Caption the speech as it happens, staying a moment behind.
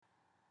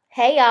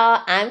Hey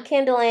y'all, I'm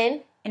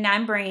Kendallin. And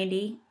I'm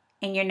Brandy,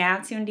 and you're now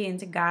tuned in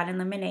to God and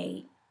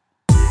Lemonade.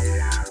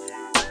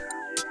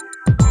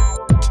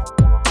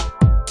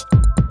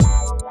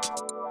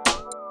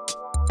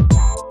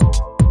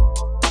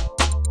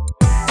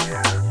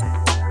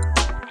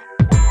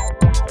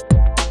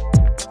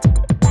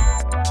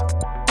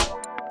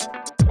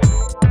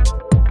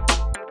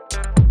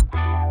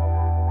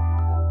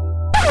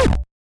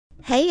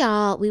 Hey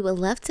y'all, we would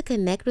love to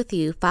connect with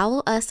you.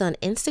 Follow us on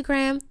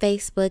Instagram,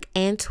 Facebook,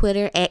 and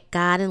Twitter at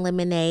God and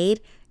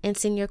Lemonade, and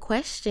send your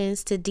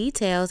questions to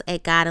details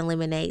at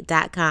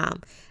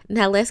godandlemonade.com.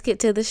 Now let's get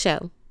to the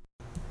show.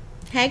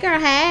 Hey girl,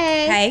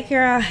 hey. Hey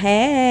girl,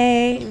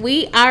 hey.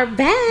 We are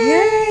back.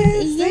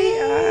 Yes, we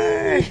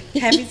are.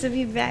 Happy to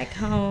be back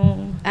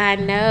home. I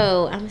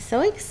know. I'm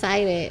so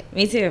excited.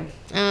 Me too.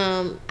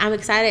 I'm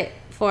excited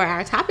for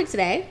our topic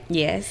today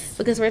Yes.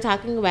 because we're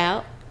talking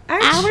about our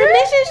trip.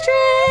 missions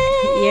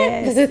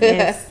trip.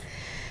 Yes.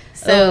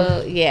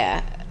 So,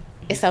 yeah,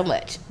 it's so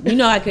much. You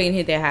know I couldn't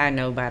hit that high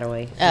note, by the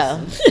way.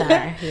 Oh,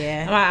 sorry.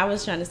 Yeah. I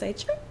was trying to say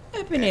trip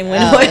and it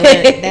went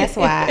away. That's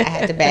why I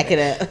had to back it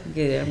up.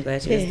 Good. I'm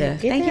glad you was there.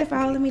 Thank you for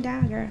holding me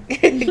down, girl.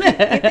 Get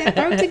that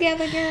throat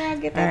together, girl.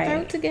 Get that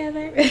throat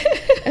together.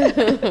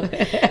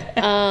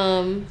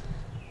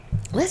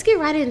 Let's get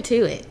right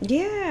into it.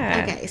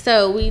 Yeah. Okay,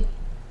 so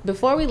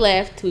before we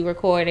left, we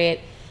recorded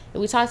and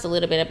we talked a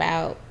little bit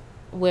about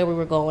where we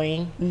were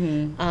going.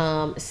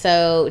 Mm-hmm.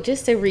 So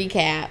just to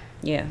recap,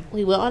 Yeah.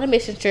 we went on a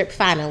mission trip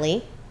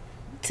finally.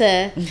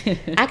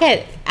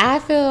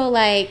 I feel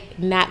like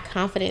not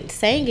confident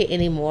saying it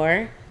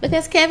anymore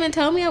because Kevin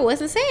told me I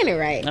wasn't saying it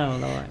right. Oh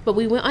Lord. But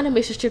we went on a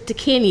mission trip to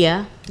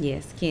Kenya.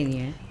 Yes,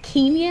 Kenya.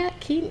 Kenya?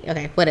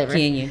 Okay, whatever.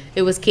 Kenya.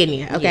 It was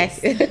Kenya. Okay.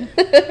 Yes.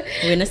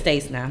 We're in the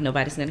States now.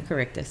 Nobody's gonna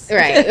correct us.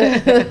 Right.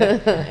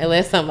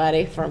 Unless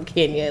somebody from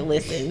Kenya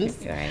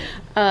listens. Right.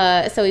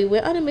 So we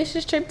went on a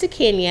mission trip to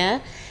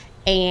Kenya,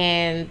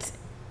 and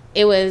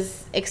it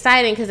was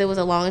exciting because it was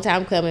a long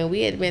time coming.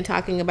 We had been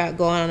talking about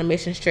going on a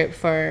mission trip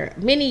for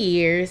many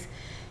years,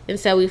 and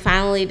so we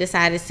finally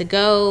decided to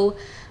go.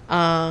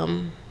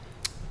 I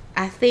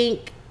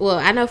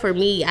know for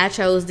me, I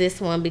chose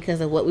this one because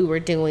of what we were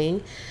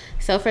doing.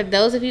 So for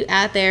those of you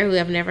out there who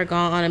have never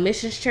gone on a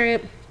missions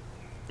trip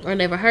or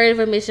never heard of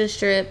a missions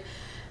trip,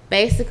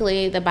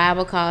 basically the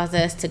Bible calls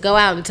us to go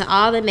out into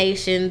all the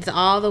nations,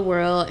 all the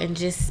world, and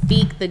just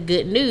speak the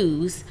good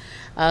news.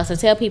 So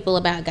tell people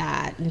about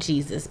God and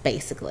Jesus,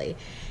 basically.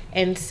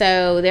 And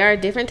so there are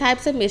different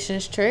types of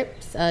missions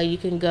trips. You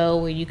can go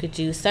where you could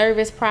do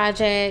service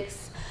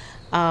projects,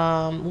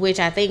 which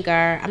I think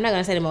are, I'm not going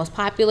to say the most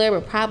popular,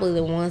 but probably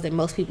the ones that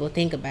most people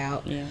think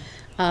about. Yeah.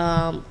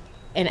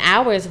 And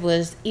ours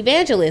was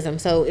evangelism.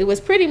 So it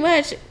was pretty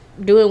much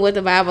doing what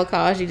the Bible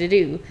calls you to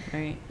do.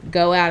 Right.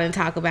 Go out and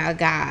talk about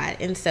God.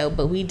 And so,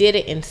 but we did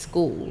it in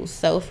schools.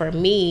 So for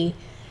me,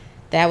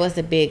 that was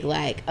a big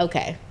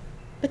okay,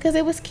 because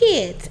it was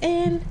kids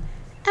and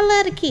I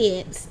love the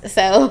kids.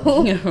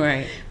 So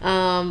Right.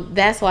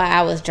 That's why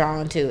I was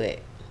drawn to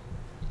it.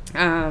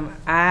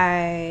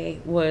 I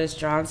was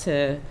drawn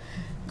to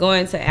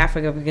going to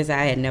Africa because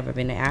I had never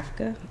been to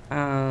Africa.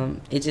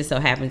 It just so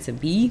happened to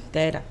be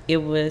that it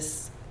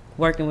was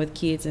working with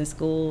kids in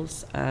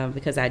schools,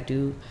 because I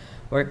do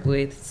work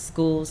with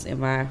schools in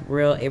my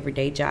real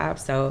everyday job.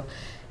 So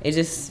it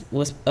just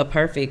was a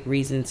perfect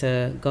reason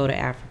to go to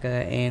Africa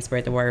and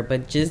spread the word.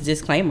 But just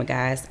disclaimer,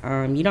 guys,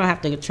 you don't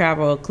have to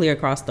travel clear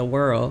across the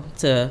world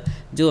to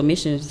do a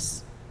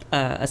missions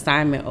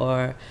assignment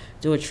or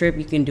do a trip.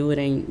 You can do it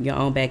in your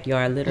own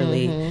backyard,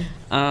 literally.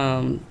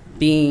 Mm-hmm.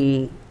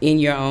 Being in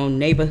your own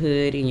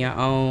neighborhood, in your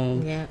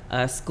own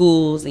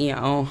schools, in your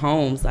own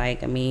homes.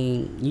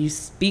 You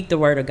speak the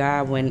word of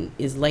God when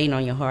it's laying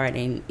on your heart,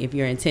 and if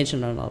you're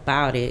intentional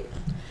about it,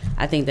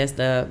 I think that's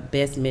the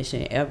best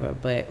mission ever.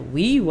 But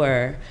we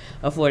were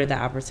afforded the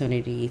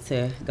opportunity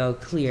to go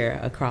clear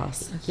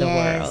across the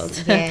world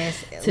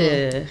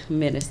to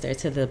minister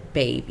to the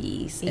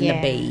babies and the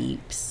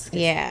babes.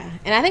 Yeah.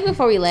 And I think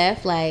before we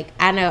left,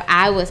 I know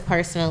I was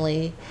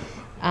personally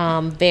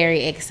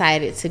very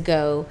excited to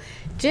go,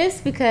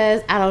 just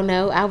because I don't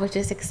know, I was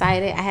just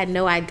excited. I had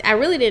no idea. I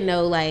really didn't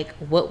know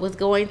what was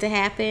going to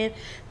happen,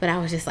 but I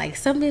was just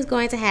something's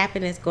going to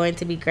happen. It's going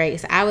to be great.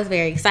 So I was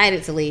very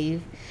excited to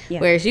leave. Yeah.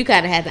 Whereas you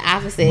kind of had the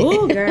opposite.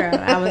 Ooh, girl,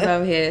 I was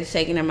over here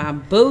shaking in my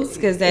boots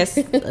because that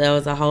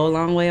was a whole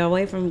long way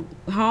away from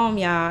home,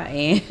 y'all,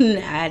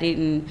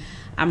 and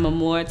I'm a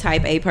more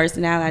type A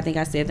personality. I think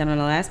I said that on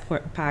the last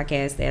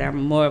podcast that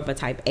I'm more of a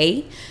type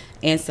A.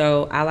 And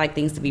so I like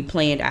things to be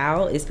planned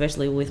out,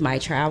 especially with my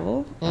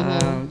travel.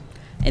 Mm-hmm.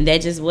 And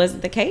that just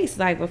wasn't the case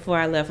before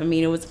I left. I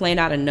mean, it was planned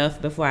out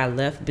enough before I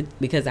left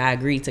because I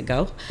agreed to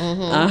go.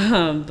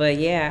 Mm-hmm. But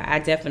yeah, I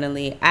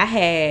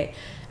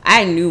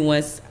I knew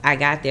once I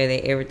got there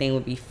that everything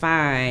would be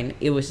fine.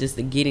 It was just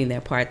the getting there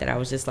part that I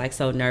was just like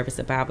so nervous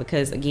about,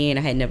 because again,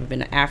 I had never been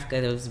to Africa.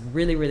 That was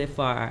really, really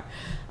far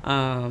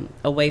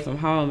away from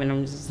home, and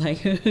I'm just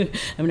like, I'm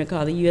gonna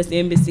call the U.S.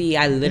 Embassy.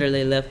 I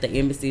literally left the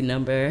embassy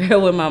number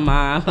with my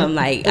mom. I'm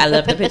like, I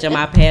left a picture of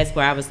my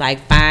passport. I was like,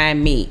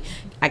 find me.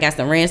 I got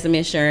some ransom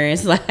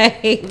insurance.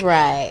 Like,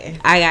 right.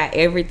 I got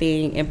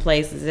everything in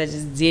places. I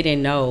just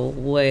didn't know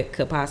what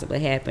could possibly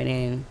happen,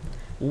 and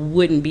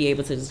wouldn't be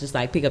able to just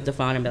like pick up the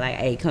phone and be like,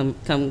 hey, come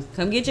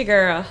get your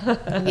girl.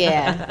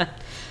 Yeah.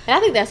 And I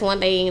think that's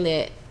one thing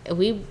that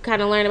we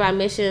kind of learned about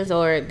missions,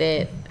 or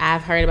that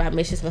I've heard about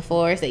missions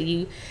before, is that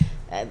you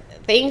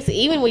things,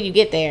 even when you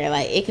get there,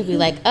 like it could be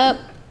like up,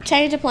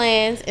 change of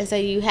plans, and so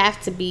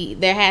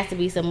there has to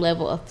be some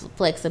level of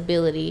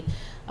flexibility,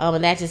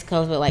 and that just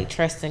comes with like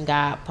trust in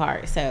God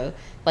part. So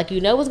like,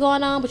 you know what's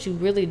going on, but you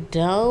really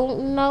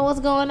don't know what's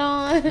going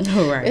on.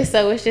 Right. And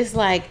so it's just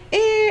like,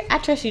 I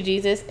trust you,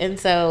 Jesus. And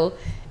so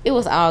it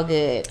was all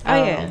good.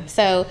 Oh, yeah.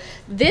 So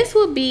this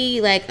would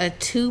be like a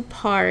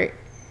 2-part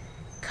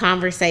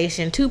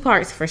conversation, 2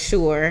 parts for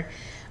sure,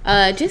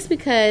 just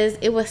because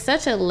it was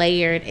such a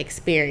layered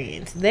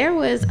experience. There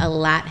was a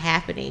lot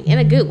happening in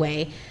a good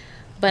way,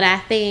 but I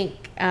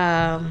think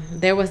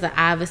there was the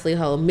obviously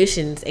whole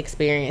missions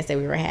experience that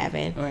we were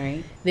having.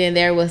 Right. Then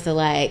there was the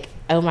like,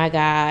 oh my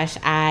gosh,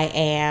 I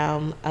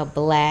am a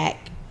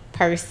Black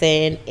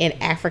person in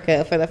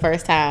Africa for the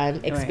first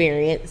time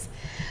experience.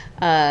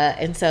 Right.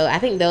 And so I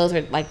think those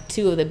are like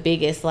 2 of the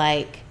biggest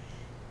like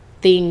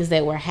things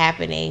that were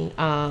happening,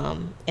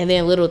 and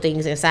then little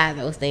things inside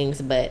those things.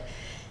 And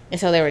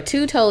so there were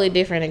 2 totally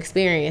different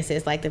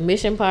experiences, like the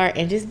mission part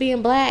and just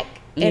being Black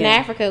in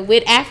Africa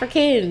with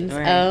Africans.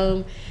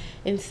 Right.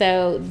 And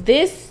so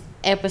this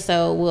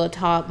episode will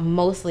talk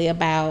mostly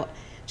about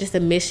just the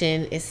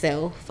mission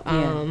itself.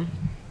 And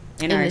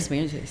our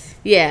experiences.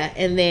 Yeah.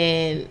 And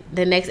then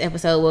the next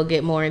episode we'll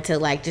get more into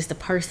like just the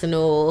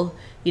personal,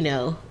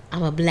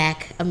 I'm a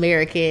Black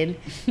American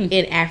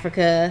in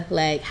Africa,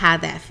 like how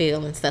that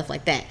feel and stuff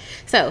like that.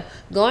 So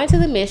going to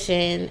the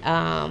mission,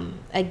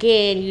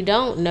 again, you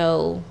don't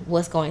know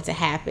what's going to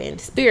happen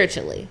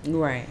spiritually.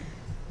 Right.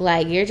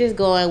 Like, you're just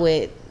going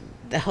with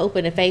the hope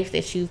and the faith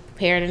that you've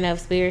prepared enough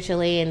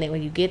spiritually, and that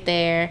when you get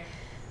there,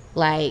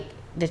 like,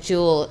 that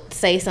you'll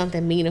say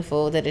something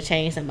meaningful that'll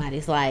change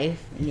somebody's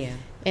life. Yeah.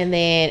 And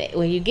then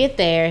when you get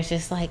there, it's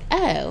just like,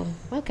 oh,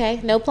 okay,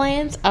 no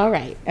plans? All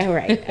right.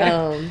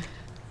 I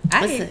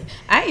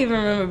even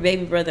remember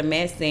baby brother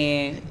Matt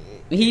saying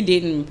he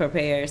didn't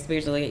prepare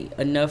spiritually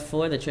enough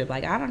for the trip.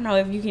 Like, I don't know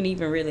if you can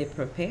even really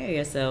prepare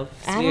yourself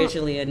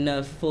spiritually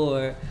enough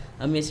for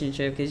a mission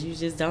trip, because you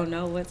just don't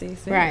know what to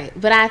expect. Right.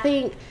 But I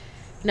think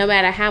no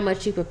matter how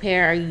much you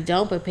prepare or you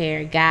don't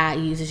prepare, God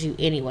uses you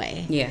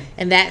anyway. Yeah.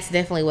 And that's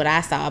definitely what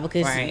I saw,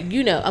 because,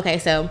 okay,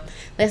 so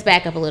let's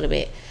back up a little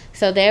bit.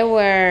 So there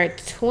were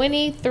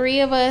 23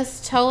 of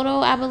us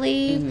total, I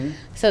believe. Mm-hmm.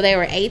 So there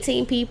were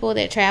 18 people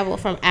that traveled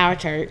from our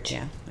church.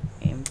 Yeah.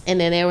 And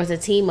then there was a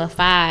team of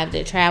 5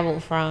 that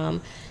traveled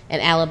from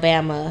an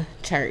Alabama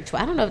church.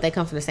 Well, I don't know if they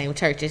come from the same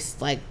church. It's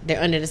like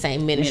they're under the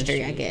same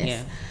ministry. I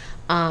guess.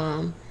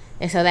 Yeah.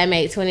 And so that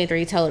made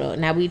 23 total.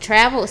 Now, we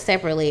traveled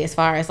separately as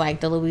far as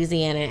like the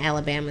Louisiana and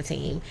Alabama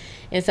team.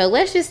 And so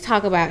let's just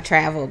talk about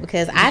travel,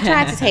 because I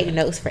tried to take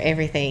notes for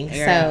everything.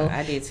 Yeah, so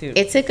I did too.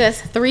 It took us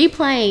 3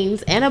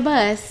 planes and a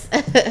bus,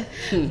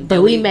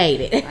 but we made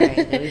it.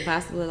 Right. We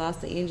possibly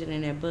lost the engine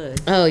in that bus.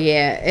 Oh,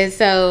 yeah. And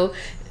so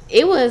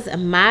it was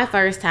my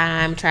first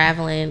time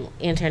traveling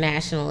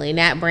internationally,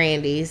 not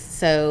Brandy's.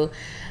 So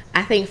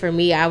I think for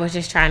me, I was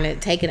just trying to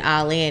take it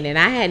all in. And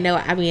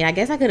I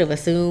guess I could have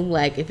assumed,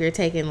 like, if you're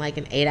taking like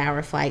an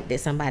 8-hour flight, that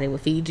somebody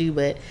would feed you.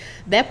 But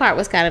that part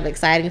was kind of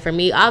exciting for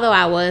me, although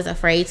I was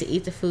afraid to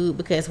eat the food,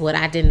 because what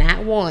I did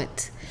not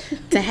want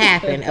to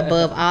happen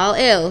above all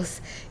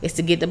else is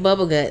to get the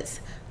bubble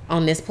guts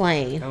on this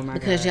plane. Oh my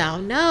because God.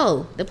 Y'all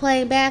know the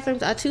plane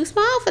bathrooms are too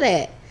small for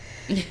that.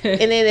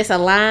 And then it's a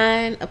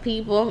line of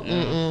people.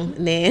 And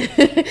then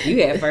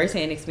you had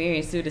first-hand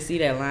experience too, to see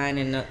that line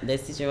and that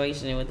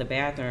situation with the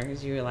bathroom,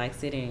 because you were like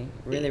sitting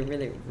really,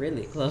 really,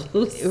 really close.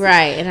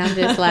 Right. And I'm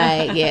just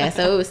like, yeah.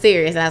 So it was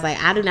serious. I was like,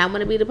 I do not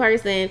want to be the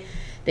person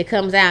that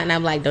comes out and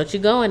I'm like, don't you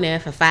go in there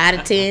for 5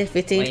 to 10,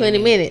 15, 20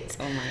 minutes.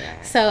 Oh my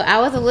God. So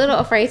I was a little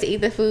afraid to eat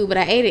the food, but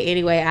I ate it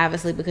anyway,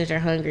 obviously, because you're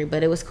hungry.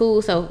 But it was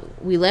cool. So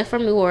we left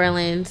from New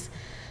Orleans.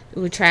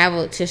 We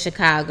traveled to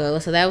Chicago,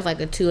 so that was like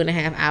a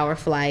 2.5-hour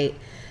flight,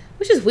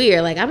 which is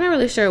weird. Like, I'm not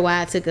really sure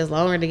why it took us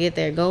longer to get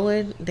there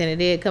going than it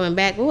did coming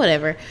back, but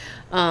whatever.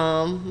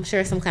 I'm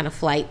sure some kind of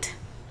flight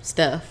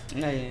stuff,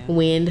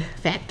 wind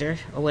factor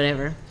or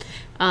whatever.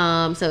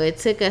 So it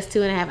took us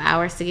 2.5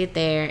 hours to get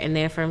there, and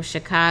then from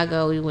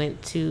Chicago we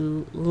went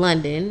to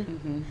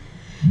London.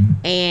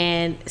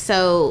 And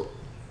so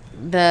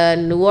the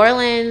New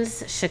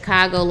Orleans,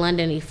 Chicago,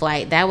 London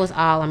flight, that was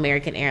all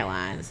American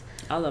Airlines.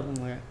 All of them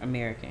were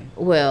American.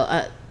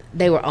 Well,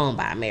 they were owned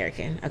by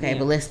American. Okay,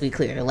 but let's be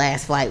clear. The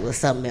last flight was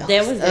something else.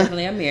 That was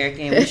definitely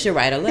American. We should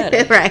write a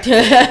letter. Right.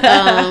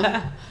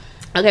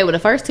 Okay, well, the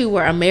first two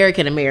were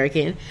American.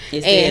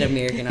 It said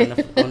American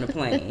on the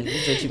plane.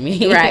 That's what you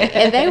mean. Right,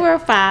 and they were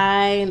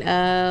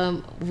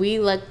fine. We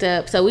looked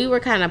up, so we were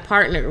kind of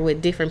partnered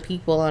with different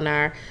people on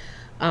our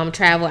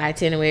travel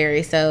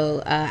itinerary.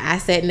 So I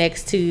sat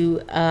next to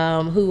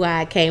who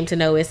I came to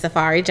know as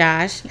Safari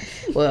Josh.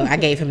 Well, I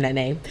gave him that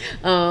name.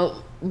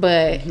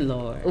 But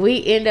Lord,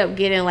 we end up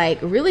getting like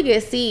really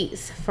good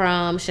seats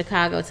from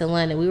Chicago to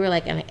London. We were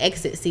like in an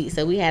exit seat,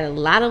 so we had a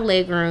lot of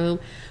leg room,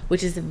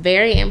 which is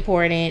very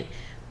important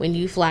when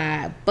you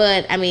fly.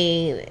 But I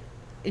mean,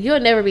 you'll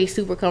never be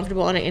super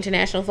comfortable on an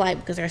international flight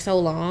because they're so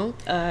long.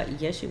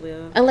 Yes, you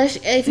will. Unless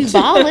if you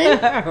balling,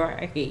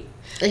 right?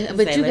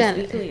 But you got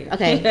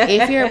okay.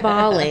 If you're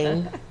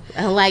balling,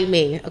 like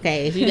me,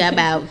 okay, if you got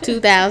about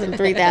 $2,000,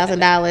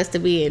 $3,000 to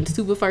be in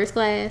super first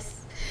class,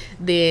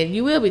 then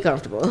you will be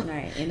comfortable.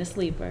 Right, in a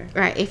sleeper.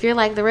 Right. If you're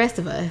like the rest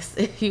of us,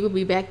 you will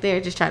be back there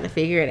just trying to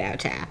figure it out,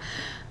 child.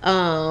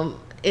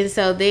 And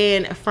so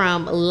then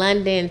from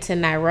London to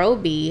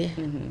Nairobi,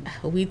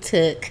 we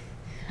took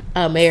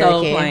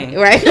American. Plane.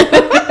 Right.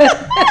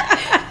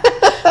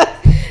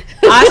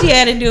 All she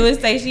had to do is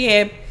say she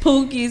had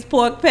Pookie's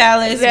pork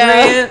palace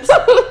ribs.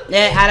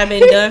 That I'd have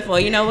been done for.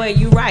 You know what?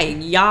 You right.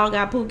 Y'all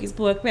got Pookie's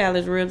pork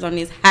palace ribs on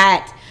this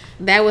hot.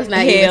 That was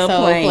not even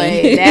Soul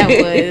Plane.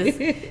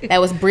 That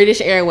was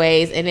British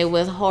Airways, and it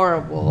was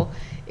horrible.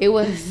 It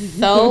was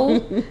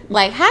so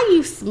like how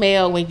you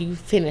smell when you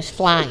finish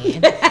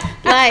flying.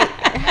 Like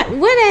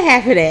where that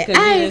happened at?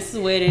 Because you been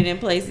sweating in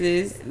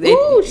places that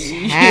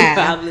you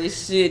probably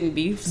shouldn't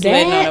be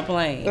sweating on a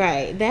plane.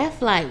 Right. That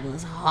flight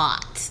was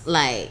hot.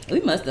 Like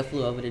we must have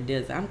flew over the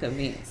desert. I'm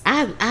convinced.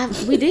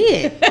 We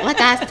did. Like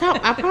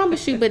I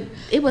promise you, but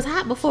it was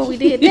hot before we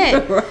did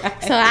that.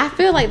 Right. So I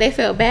feel like they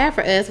felt bad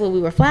for us when we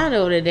were flying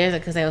over the desert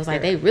because they was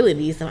like they really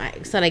need some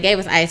ice. So they gave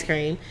us ice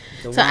cream.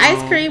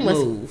 Ice cream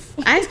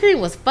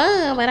was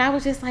fun, but I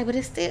was just like, but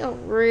it's still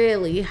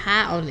really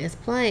hot on this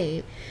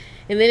plane.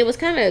 And then it was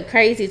kind of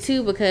crazy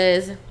too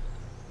because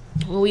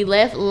when we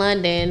left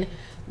London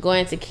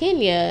going to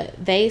Kenya,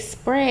 they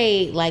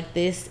sprayed like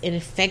this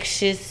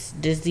infectious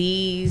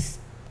disease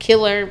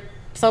killer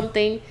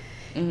something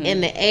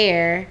in the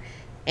air.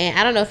 And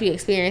I don't know if you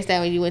experienced that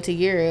when you went to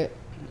Europe.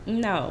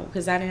 No,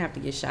 because I didn't have to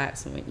get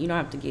shots. You don't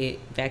have to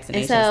get vaccinations.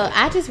 And so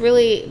I just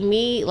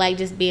really, like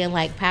just being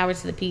like power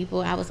to the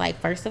people, I was like,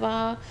 first of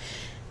all,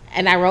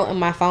 and I wrote in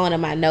my phone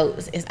in my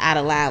notes, it's out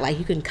of line. Like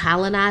you can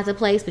colonize a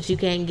place, but you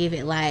can't give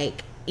it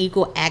like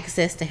equal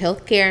access to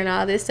healthcare and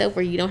all this stuff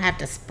where you don't have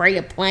to spray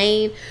a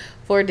plane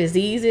for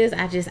diseases.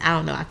 I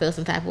don't know. I feel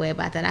some type of way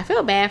about that. I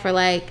feel bad for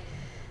like,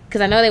 because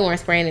I know they weren't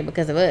spraying it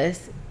because of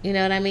us. You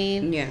know what I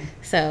mean? Yeah.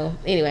 So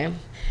anyway,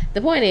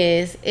 the point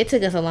is, it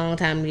took us a long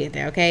time to get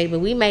there, okay? But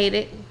we made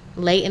it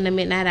late in the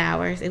midnight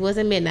hours. It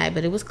wasn't midnight,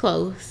 but it was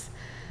close.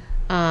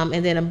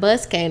 And then a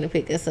bus came to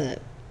pick us up.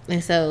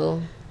 And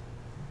so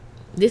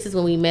this is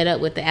when we met up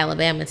with the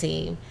Alabama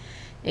team.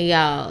 And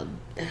y'all,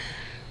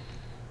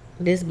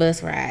 this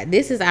bus ride,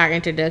 this is our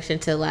introduction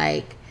to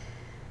like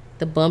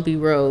the bumpy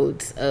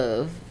roads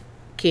of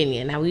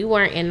Kenya. Now we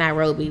weren't in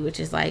Nairobi, which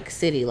is like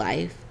city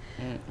life.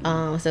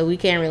 So we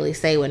can't really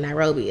say what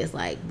Nairobi is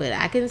like, but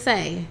I can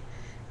say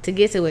to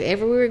get to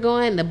wherever we were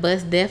going, the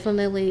bus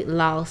definitely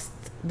lost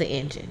the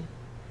engine.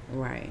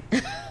 Right.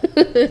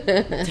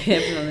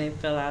 Definitely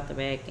fell out the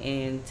back.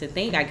 And to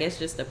think, I guess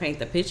just to paint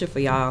the picture for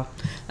y'all,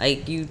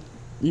 like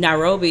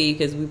Nairobi,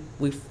 because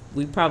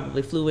we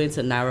probably flew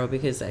into Nairobi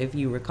because if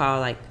you recall,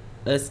 like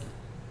us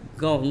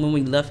going when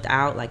we left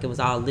out, like it was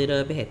all lit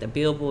up. It had the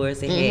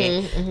billboards. It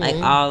had like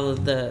all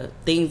of the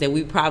things that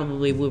we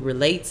probably would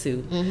relate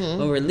to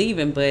when we're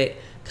leaving. But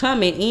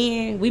coming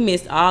in, we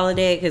missed all of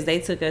that because they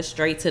took us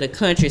straight to the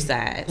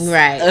countryside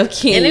of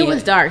Kenya. And it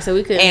was dark, so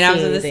we couldn't see And I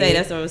was going to anything. say,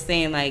 that's what I was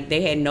saying. Like,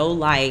 they had no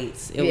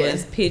lights. It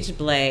was pitch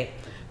black.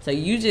 So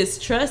you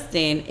just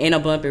trusting in a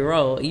bumpy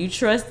road. You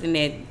trusting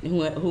that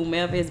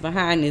whomever is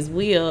behind this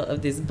wheel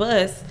of this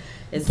bus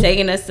is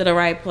taking us to the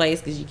right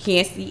place because you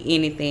can't see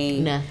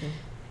anything. Nothing.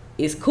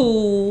 It's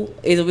cool.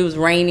 It was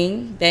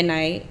raining that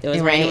night. It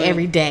was raining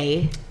every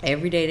day.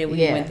 Every day that we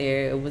went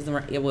there, it was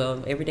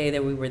every day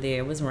that we were there,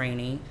 it was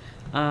raining.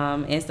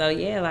 And so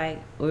like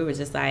we were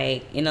just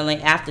like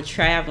after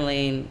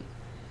traveling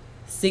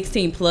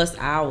 16 plus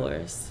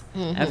hours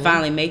and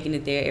finally making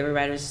it there,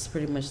 everybody was just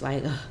pretty much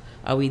like,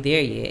 are we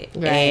there yet?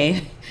 Right.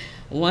 And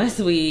once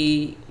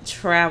we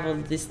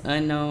traveled this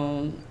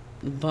unknown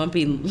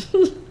bumpy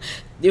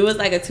it was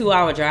like a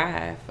 2-hour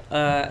drive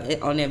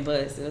on that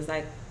bus. It was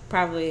like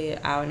probably an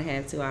hour and a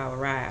half, 2-hour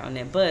ride on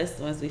that bus.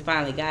 Once we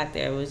finally got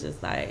there, it was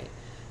just like,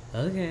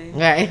 okay.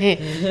 Right.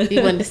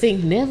 You wanted to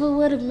sing Never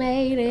Would Have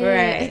Made It.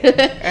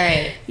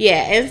 Right.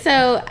 Yeah. And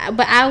so,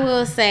 but I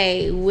will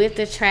say with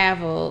the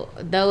travel,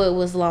 though it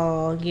was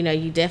long,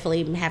 you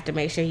definitely have to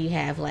make sure you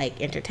have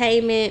like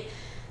entertainment.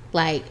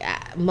 Like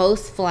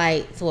most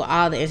flights, well,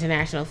 all the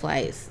international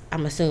flights,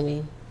 I'm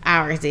assuming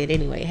ours did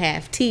anyway,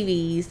 have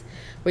TVs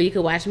where you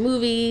could watch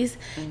movies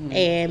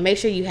and make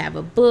sure you have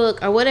a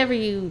book or whatever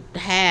you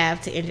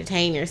have to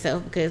entertain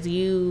yourself because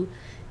you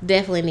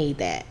definitely need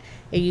that.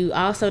 and you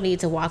also need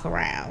to walk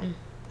around,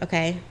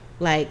 okay,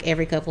 like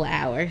every couple of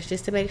hours,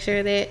 just to make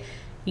sure that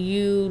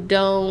you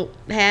don't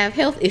have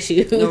health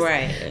issues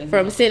Right.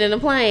 from sitting in a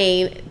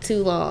plane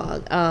too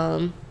long.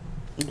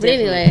 But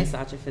Definitely anyway,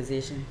 consult your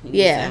physician. You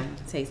yeah,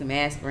 take some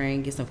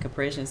aspirin, get some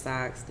compression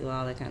socks, do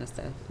all that kind of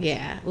stuff.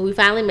 yeah. Well, we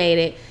finally made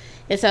it,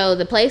 and so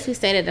the place we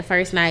stayed at the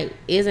first night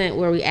isn't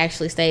where we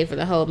actually stayed for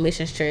the whole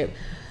missions trip.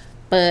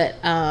 But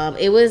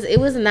it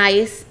was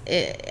nice.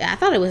 I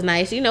thought it was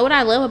nice. You know what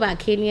I love about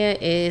Kenya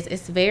is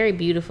it's very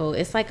beautiful.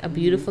 It's like a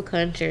beautiful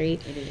country,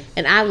 It is.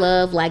 and I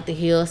love like the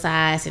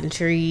hillsides and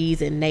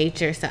trees and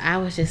nature. So I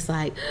was just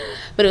like,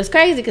 but it was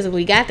crazy because when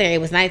we got there,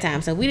 it was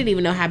nighttime, so we didn't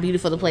even know how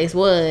beautiful the place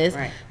was.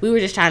 Right. We were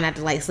just trying not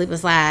to like slip and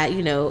slide,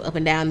 you know, up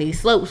and down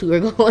these slopes we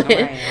were going.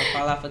 Right, or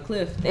fall off a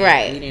cliff.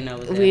 Right. We didn't know.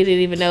 We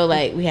didn't even know,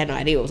 like, we had no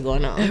idea what was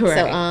going on. Right.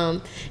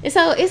 So and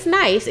so it's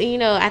nice, and you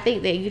know, I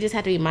think that you just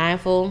have to be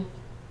mindful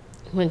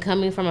when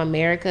coming from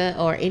America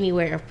or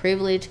anywhere of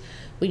privilege.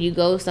 When you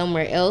go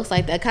somewhere else,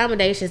 like, the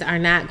accommodations are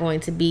not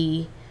going to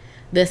be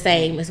the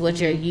same as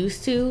what you're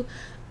used to.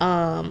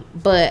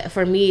 But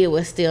for me, it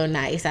was still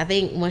nice. I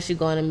think once you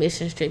go on a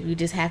mission trip, you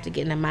just have to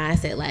get in the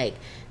mindset, like,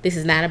 this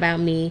is not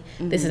about me.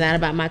 This is not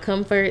about my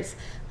comforts.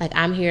 Like,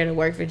 I'm here to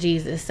work for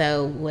Jesus.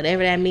 So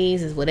whatever that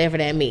means is whatever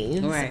that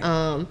means.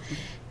 Right.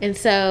 And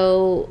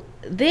so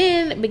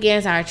then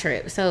begins our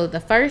trip. So the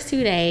first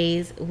 2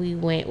 days we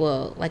went,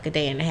 well, like a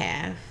day and a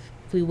half,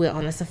 we went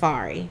on a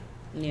safari.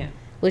 Yeah.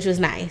 Which was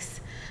nice.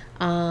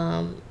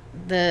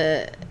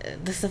 The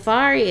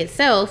safari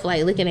itself,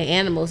 like looking at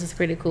animals, is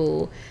pretty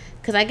cool.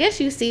 Cause I guess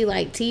you see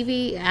like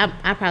TV.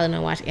 I probably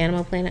don't watch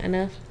Animal Planet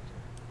enough,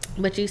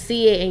 but you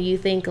see it and you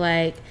think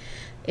like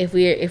if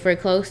we're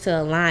close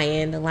to a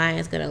lion, the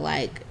lion's gonna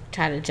like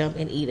try to jump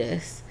and eat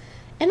us,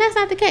 and that's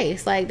not the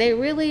case. Like, they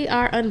really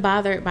are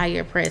unbothered by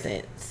your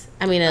presence.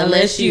 I mean,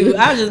 unless you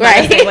I was just about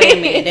to say, wait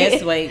a minute,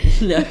 that's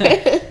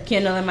like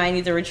Kendall might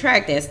need to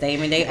retract that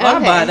statement. They are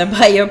bothered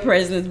by your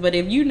presence, but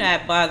if you're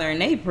not bothering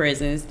their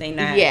presence, they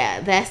not. Yeah,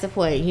 that's the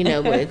point, you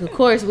know. But of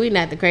course, we're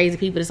not the crazy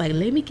people that's like,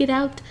 let me get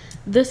out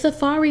the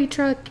safari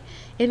truck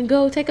and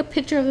go take a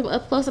picture of them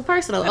up close and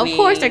personal. Of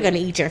course, they're gonna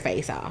eat your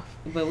face off.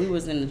 But we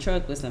was in the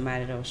truck with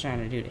somebody that was trying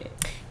to do that.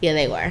 Yeah,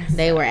 they were.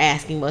 They were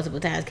asking multiple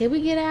times, "Can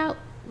we get out?"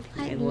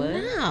 Like,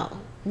 no.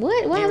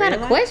 What? Why is that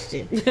a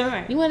question?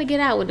 Right. You want to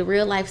get out with the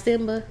real life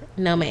Simba?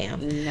 No,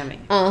 ma'am. No,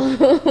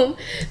 ma'am.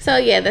 So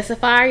yeah, the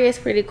safari is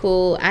pretty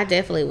cool. I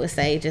definitely would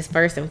say, just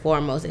first and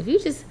foremost, if you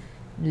just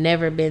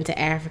never been to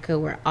Africa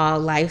where all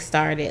life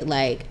started,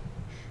 like,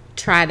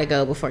 try to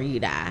go before you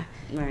die.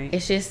 Right.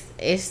 It's just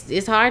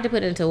it's hard to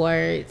put into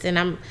words, and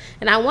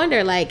I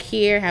wonder, like,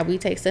 here, how we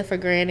take stuff for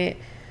granted.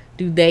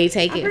 Do they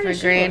take it for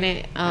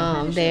granted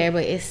there?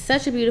 But it's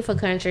such a beautiful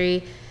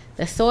country.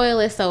 The soil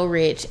is so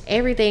rich.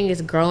 Everything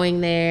is growing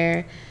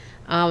there.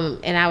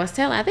 And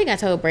I think I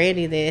told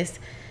Brandy this.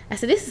 I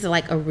said, this is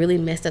like a really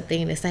messed up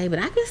thing to say, but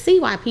I can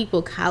see why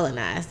people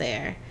colonize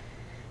there.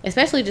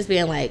 Especially just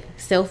being like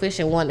selfish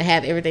and wanting to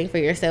have everything for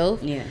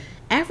yourself. Yeah.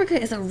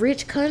 Africa is a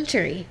rich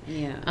country.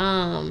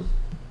 Yeah.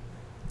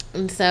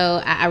 And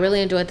so I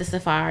really enjoyed the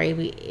safari.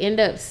 We end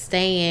up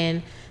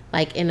staying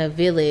like in a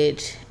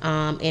village,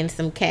 in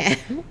some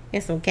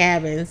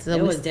cabins. So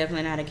it was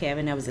definitely not a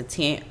cabin. That was a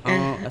tent on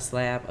a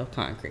slab of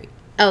concrete.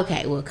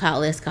 Okay,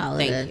 let's call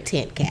it a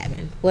tent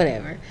cabin.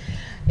 Whatever.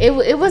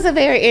 It was a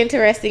very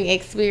interesting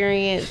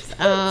experience.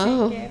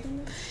 Tent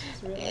cabin?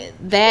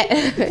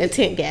 A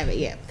tent cabin,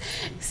 yeah.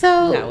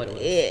 So Not what it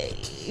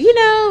was. you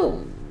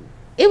know,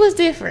 it was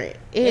different.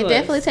 It was.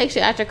 definitely takes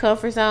you out your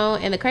comfort zone.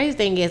 And the crazy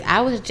thing is,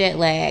 I was jet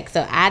lagged,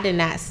 so I did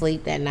not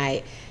sleep that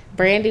night.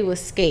 Brandy was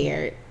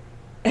scared.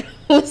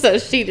 So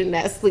she did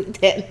not sleep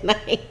that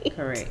night.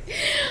 Correct.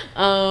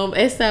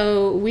 And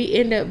so we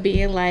end up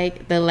being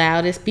like the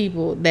loudest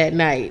people that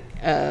night.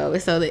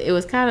 So it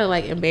was kind of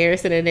like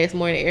embarrassing. The next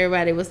morning,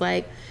 everybody was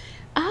like,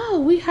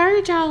 "Oh, we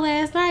heard y'all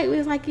last night." We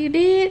was like, "You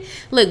did?"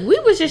 Look, we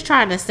was just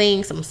trying to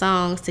sing some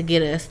songs to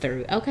get us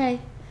through, okay?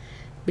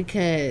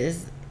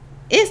 Because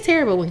it's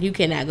terrible when you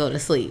cannot go to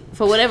sleep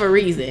for whatever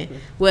reason,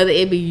 whether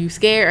it be you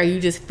scared or you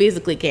just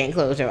physically can't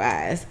close your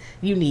eyes.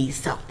 You need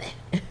something.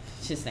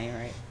 Just ain't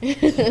right.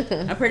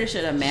 I'm pretty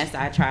sure the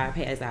Masai tribe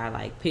has our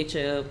like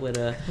picture up with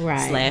a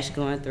slash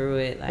going through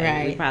it.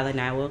 Like, we probably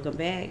not welcome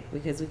back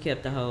because we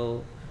kept the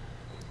whole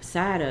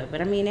side up.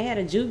 But I mean, they had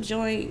a juke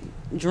joint,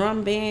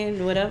 drum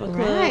band, whatever club.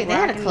 Right, they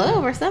had a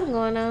club or something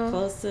going on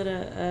close to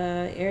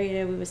the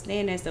area that we were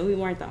staying at. So we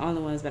weren't the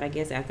only ones. But I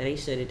guess after they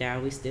shut it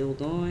down, we still were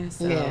going.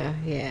 So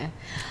yeah.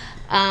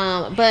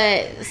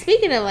 But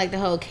speaking of like the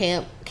whole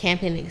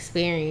camping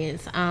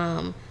experience,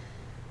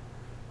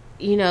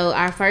 you know,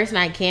 our first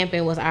night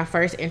camping was our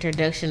first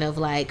introduction of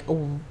like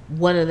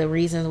one of the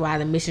reasons why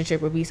the mission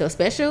trip would be so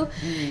special.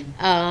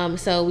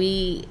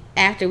 So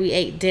after we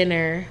ate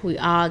dinner, we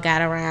all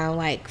got around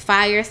like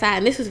fireside,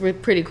 and this was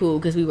pretty cool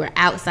because we were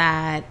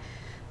outside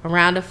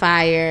around a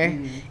fire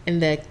in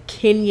the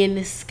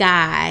Kenyan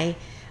sky,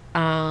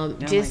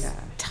 Just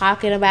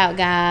talking about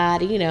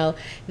God. You know,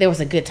 there was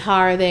a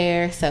guitar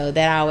there, so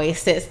that always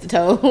sets the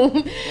tone.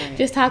 Right.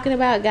 Just talking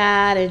about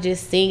God and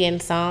just singing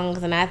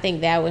songs. And I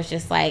think that was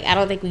just like, I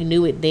don't think we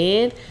knew it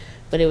then,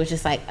 but it was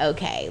just like,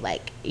 okay,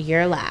 like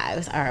your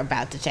lives are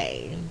about to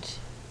change.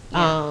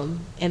 Yeah.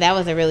 And that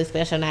was a really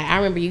special night. I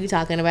remember you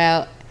talking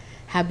about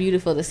how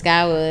beautiful the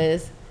sky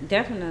was.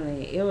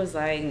 Definitely. It was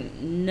like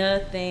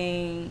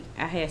nothing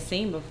I had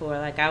seen before.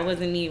 Like I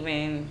don't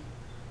even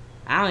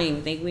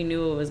think we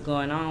knew what was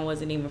going on.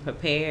 Wasn't even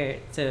prepared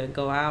to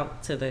go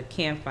out to the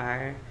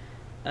campfire.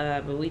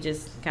 But we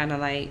just kind of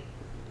like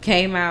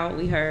came out.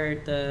 We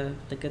heard the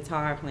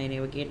guitar playing.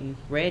 They were getting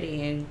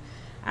ready. And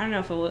I don't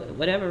know, for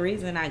whatever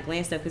reason, I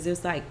glanced up because it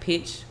was like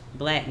pitch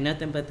black,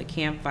 nothing but the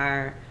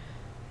campfire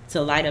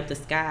to light up the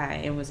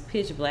sky. It was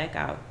pitch black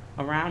out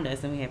around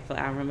us. And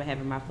I remember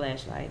having my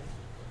flashlight.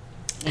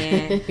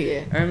 And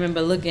yeah. I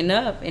remember looking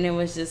up, and it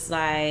was just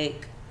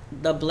like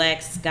the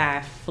black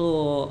sky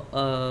full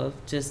of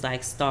just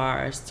like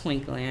stars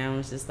twinkling. I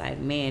was just like,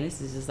 man, this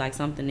is just like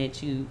something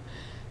that you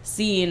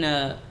see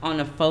on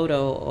a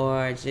photo,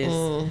 or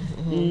just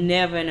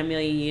never in a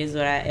million years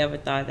would I ever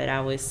thought that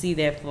I would see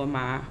that for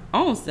my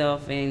own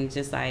self, and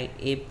just like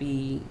it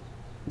be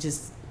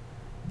just,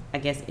 I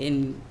guess,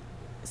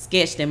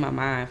 sketched in my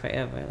mind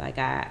forever. Like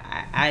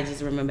I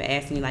just remember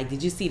asking you, like,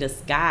 did you see the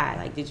sky?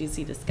 Like, did you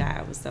see the sky?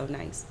 It was so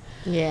nice.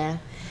 Yeah.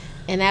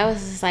 And that was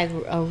just like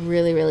a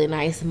really, really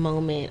nice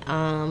moment.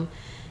 And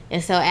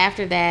so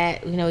after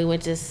that, you know, we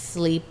went to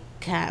sleep.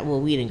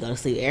 We didn't go to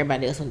sleep.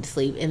 Everybody else went to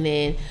sleep. And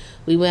then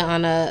we went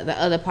on the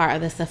other part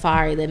of the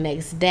safari the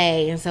next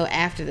day. And so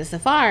after the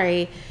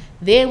safari,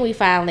 then we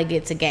finally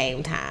get to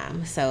game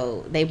time.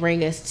 So they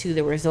bring us to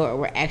the resort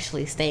we're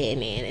actually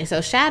staying in. And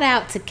so shout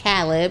out to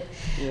Caleb,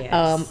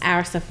 yes.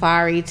 Our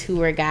safari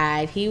tour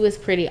guide. He was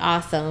pretty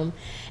awesome.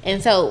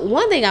 And so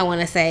one thing I want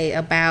to say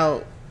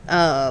about,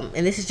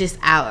 and this is just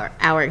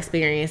our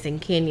experience in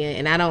Kenya,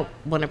 and I don't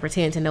want to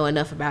pretend to know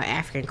enough about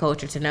African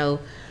culture to know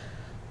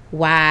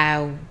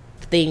why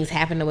things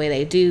happen the way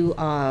they do.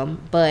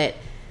 But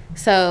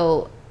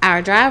so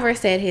our driver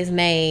said his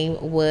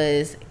name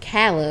was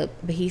Caleb,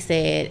 but he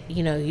said,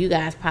 you know, you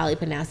guys probably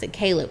pronounce it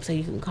Caleb, so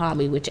you can call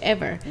me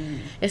whichever.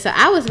 And so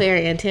I was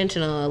very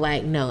intentional,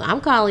 like, no, I'm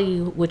calling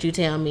you what you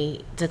tell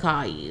me to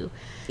call you.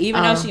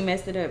 Even though she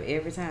messed it up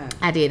every time.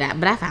 I did,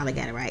 but I finally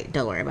got it right.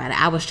 Don't worry about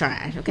it. I was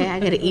trying, okay? I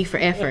got an E for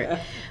effort.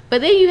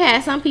 But then you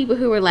had some people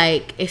who were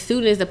like, as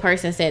soon as the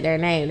person said their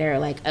name, they were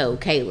like, oh,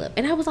 Caleb.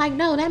 And I was like,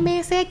 no, that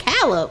man said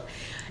Caleb.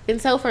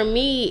 And so for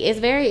me, it's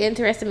very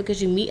interesting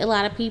because you meet a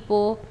lot of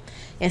people,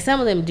 and some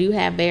of them do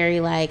have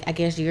very, like, I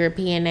guess,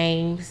 European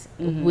names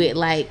with,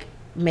 like,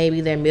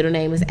 maybe their middle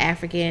name is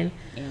African.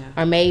 Yeah.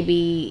 Or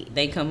maybe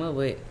they come up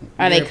with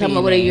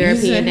a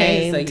European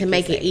name so to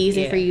make it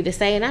easy for you to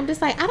say. And I'm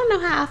just like, I don't know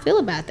how I feel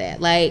about that.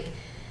 Like,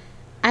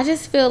 I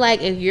just feel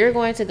like if you're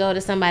going to go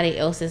to somebody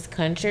else's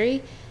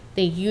country,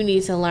 then you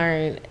need to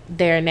learn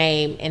their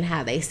name and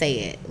how they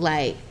say it.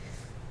 Like,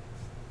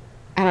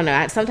 I don't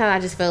know. Sometimes I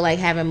just feel like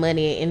having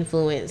money and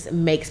influence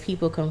makes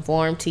people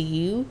conform to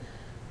you.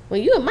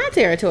 When you in my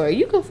territory,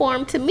 you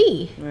conform to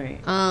me. Right.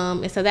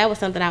 And so that was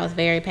something I was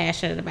very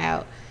passionate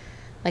about.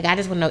 Like, I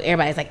just want to know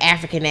everybody's, like,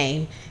 African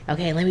name.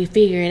 Okay, let me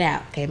figure it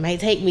out. Okay, it might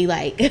take me,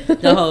 like...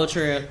 the whole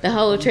trip.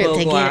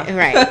 To get it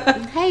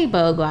right. Hey,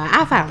 Bogwa.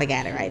 I finally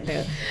got it right,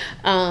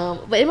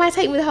 though. But it might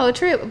take me the whole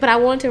trip, but I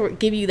wanted to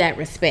give you that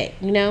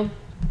respect, you know?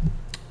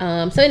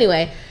 So,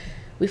 anyway,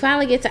 we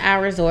finally get to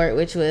our resort,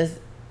 which was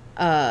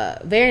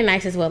very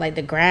nice as well. Like,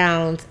 the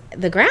grounds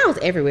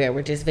everywhere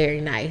were just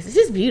very nice. It's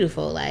just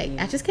beautiful. Like,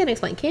 I just can't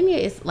explain. Kenya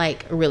is,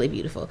 like, really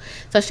beautiful.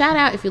 So shout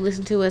out if you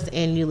listen to us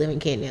and you live in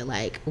Kenya.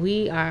 Like,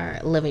 we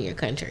are living your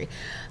country.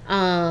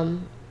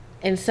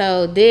 And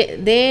so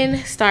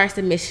then starts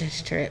the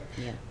missions trip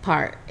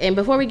part. And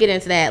before we get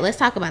into that, let's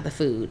talk about the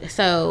food.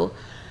 So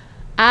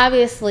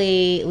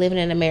obviously, living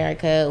in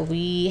America,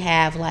 we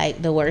have,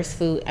 like, the worst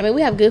food. I mean,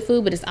 we have good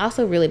food, but it's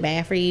also really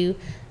bad for you.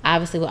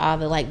 Obviously, with all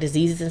the, like,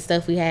 diseases and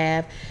stuff we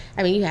have.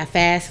 I mean, you have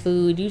fast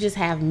food. You just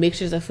have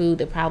mixtures of food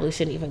that probably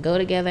shouldn't even go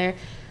together.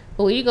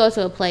 But when you go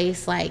to a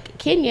place like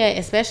Kenya,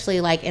 especially,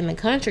 like, in the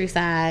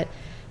countryside,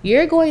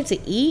 you're going to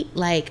eat,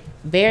 like,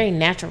 very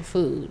natural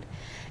food.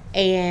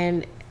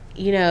 And,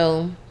 you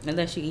know...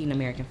 Unless you're eating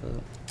American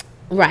food.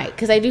 Right,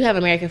 because they do have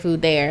American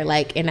food there,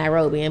 like, in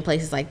Nairobi and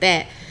places like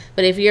that.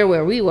 But if you're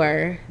where we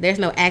were, there's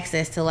no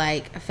access to,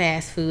 like,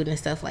 fast food and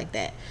stuff like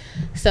that.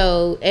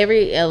 So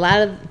a lot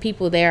of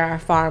people there are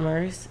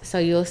farmers. So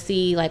you'll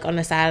see, like, on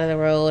the side of the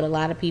road, a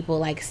lot of people,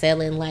 like,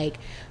 selling, like,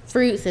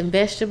 fruits and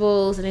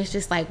vegetables. And it's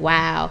just like,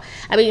 wow.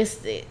 I mean,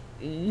 it's,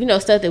 you know,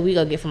 stuff that we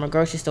go get from a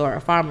grocery store or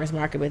a farmer's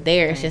market. But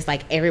there, it's just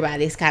like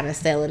everybody's kind of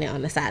selling it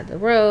on the side of the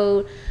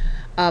road.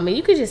 And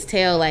you could just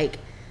tell, like,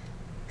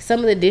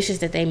 some of the dishes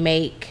that they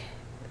make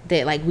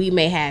that, like, we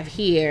may have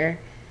here,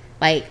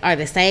 like, are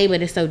the same,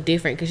 but it's so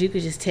different because you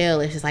could just tell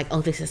it's just like,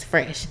 oh, this is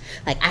fresh.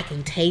 Like, I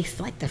can taste,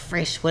 like, the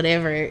fresh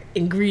whatever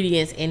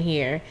ingredients in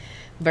here.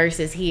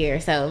 versus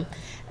here. So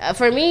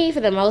for me,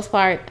 for the most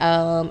part,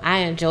 I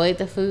enjoyed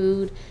the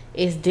food.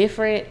 It's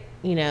different,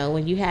 you know,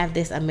 when you have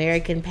this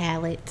American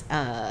palate.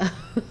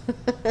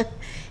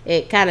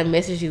 It kind of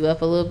messes you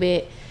up a little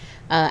bit.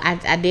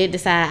 I did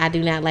decide I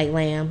do not like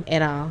lamb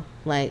at all,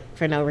 like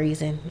for no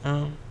reason.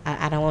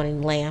 I don't want any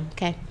lamb,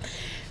 okay?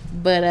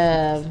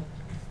 But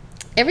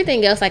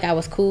everything else, like, I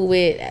was cool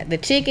with. The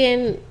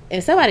chicken,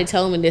 and somebody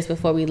told me this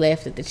before we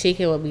left, that the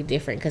chicken would be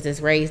different because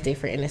it's raised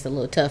different and it's a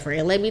little tougher.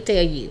 And let me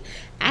tell you,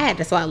 I had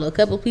to swallow a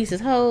couple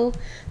pieces whole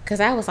because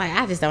I was like,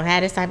 I just don't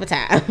have this type of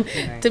time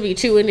to be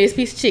chewing this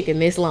piece of chicken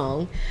this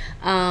long.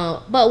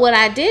 But what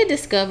I did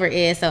discover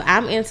is, so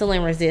I'm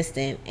insulin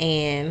resistant,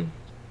 and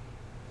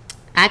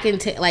I can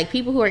like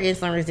people who are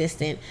insulin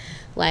resistant,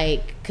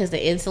 like, because the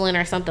insulin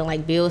or something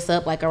like builds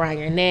up like around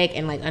your neck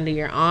and like under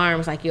your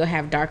arms, like you'll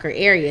have darker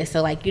areas.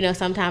 So like, you know,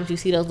 sometimes you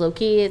see those little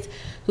kids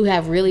who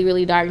have really,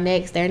 really dark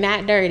necks. They're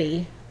not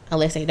dirty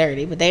unless they're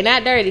dirty, but they're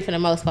not dirty for the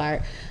most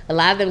part. A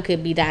lot of them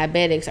could be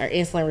diabetics or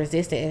insulin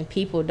resistant, and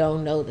people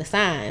don't know the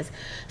signs.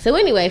 So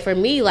anyway, for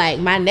me, like,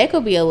 my neck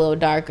will be a little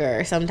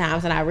darker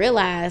sometimes, and I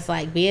realized,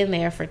 like, being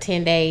there for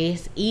 10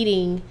 days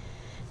eating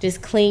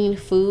just clean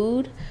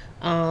food,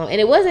 and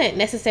it wasn't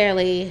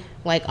necessarily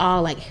like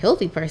all like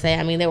healthy per se.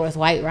 I mean, there was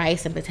white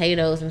rice and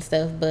potatoes and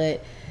stuff,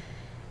 but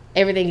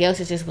everything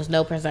else, it just was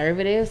no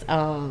preservatives,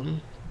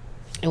 and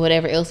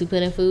whatever else we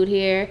put in food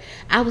here.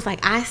 I was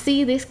like, I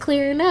see this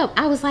clearing up.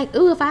 I was like,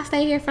 ooh, if I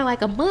stay here for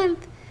like a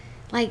month,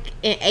 like,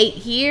 and ate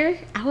here,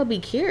 I would be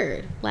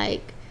cured.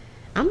 Like,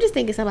 I'm just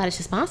thinking somebody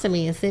should sponsor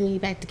me and send me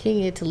back to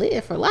Kenya to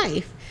live for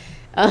life.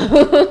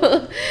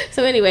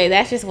 So anyway,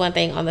 that's just one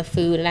thing on the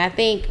food. And I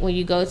think when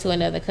you go to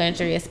another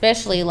country,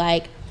 especially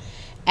like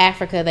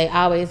Africa, they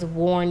always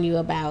warn you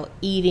about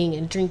eating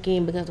and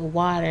drinking because of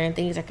water and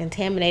things are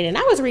contaminated. And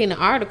I was reading an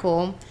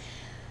article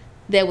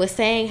that was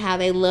saying how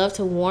they love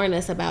to warn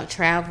us about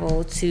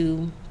travel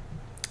to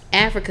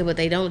Africa, but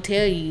they don't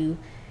tell you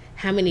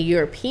how many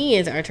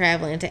Europeans are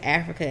traveling to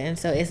Africa. And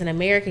so as an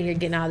American, you're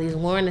getting all these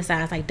warning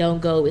signs like,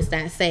 don't go, it's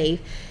not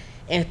safe.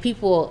 And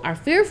people are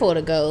fearful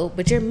to go,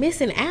 but you're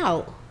missing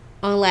out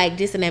on like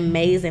just an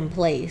amazing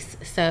place.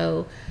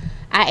 So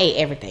I ate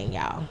everything,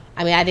 y'all.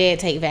 I mean, I did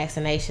take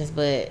vaccinations,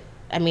 but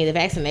I mean, the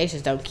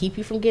vaccinations don't keep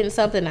you from getting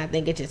something. I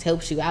think it just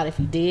helps you out if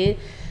you did.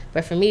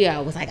 But for me, I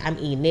was like, I'm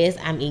eating this,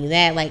 I'm eating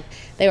that. Like,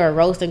 they were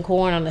roasting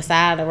corn on the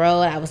side of the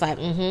road. I was like,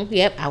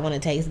 yep, I want to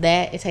taste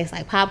that. It tastes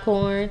like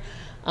popcorn.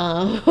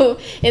 And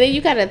then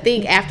you kind of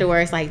think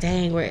afterwards, like,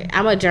 dang,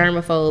 I'm a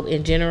germaphobe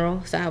in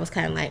general. So I was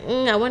kind of like,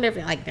 I wonder if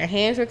like their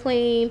hands were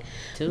clean.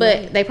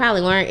 But they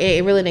probably weren't.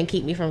 It really didn't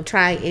keep me from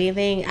trying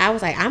anything. I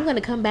was like, I'm going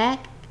to come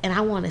back and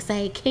I want to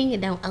say, Kenya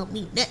don't owe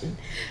me nothing.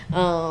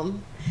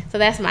 So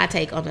that's my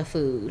take on the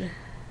food.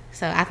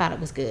 So I thought it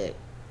was good.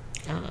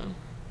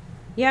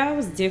 Yeah, it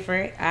was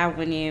different. I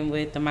went in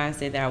with the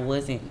mindset that I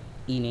wasn't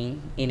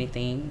eating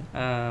anything,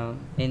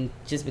 and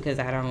just because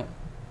I don't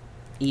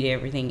eat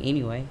everything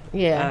anyway.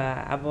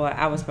 Yeah.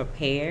 I was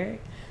prepared,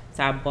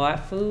 so I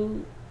bought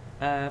food,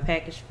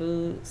 packaged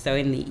food. So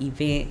in the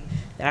event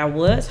that I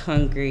was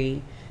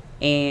hungry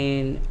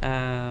and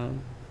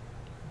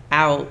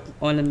out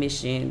on a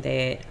mission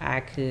that I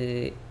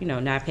could,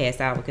 not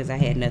pass out because I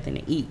had nothing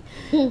to eat.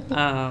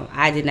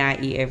 I did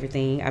not eat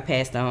everything. I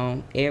passed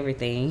on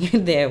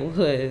everything that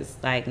was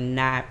like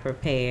not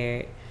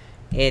prepared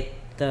at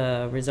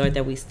the resort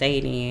that we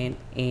stayed in.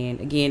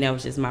 And again, that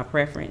was just my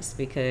preference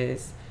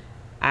because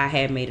I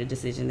had made a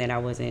decision that I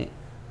wasn't,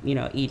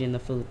 eating the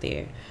food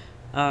there.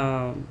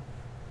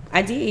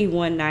 I did eat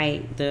one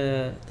night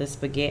the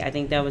spaghetti. I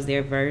think that was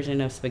their version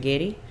of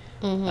spaghetti.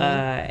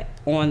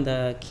 On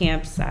the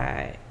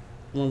campsite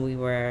when we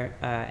were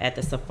at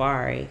the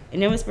safari,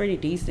 and it was pretty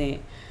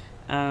decent.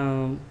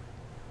 But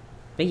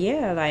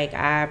yeah, like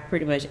I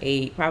pretty much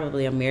ate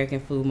probably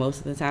American food most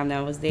of the time that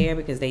I was there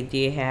because they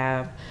did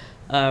have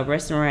a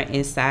restaurant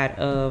inside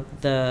of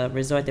the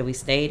resort that we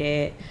stayed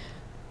at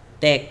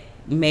that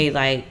made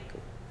like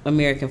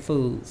American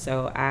food.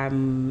 So I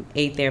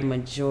ate there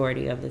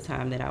majority of the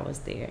time that I was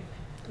there.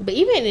 But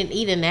even in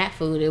eating that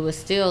food, it was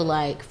still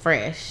like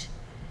fresh.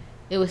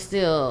 It was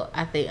still,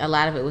 I think a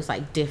lot of it was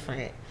like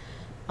different.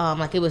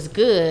 Like it was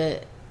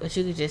good, but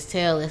you could just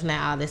tell it's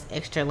not all this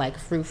extra like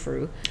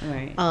frou-frou.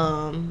 Right.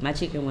 My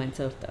chicken went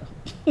tough though.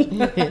 I'm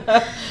talking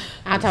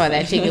about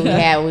that chicken we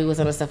had when we was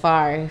on a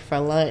safari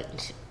for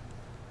lunch.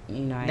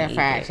 That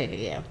fried chicken,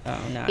 yeah.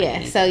 Oh no.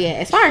 Yeah. So yeah,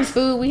 as far as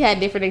food, we had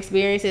different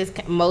experiences.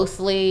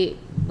 Mostly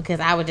because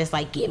I would just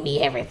like, give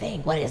me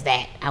everything. What is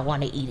that? I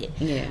want to eat it.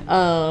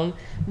 Yeah.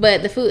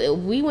 But the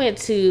food we went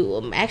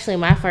to, actually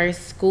my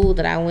first school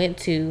that I went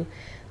to,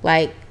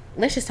 like,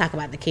 let's just talk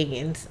about the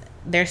Kenyans.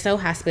 They're so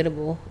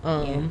hospitable.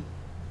 And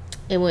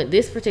when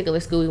this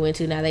particular school we went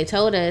to, now they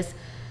told us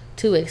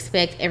to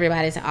expect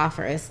everybody to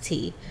offer us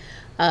tea.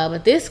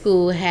 But this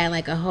school had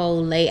like a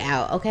whole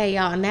layout. Okay,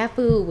 y'all, and that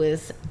food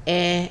was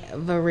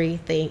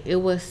everything. It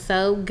was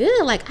so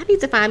good. Like, I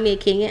need to find me a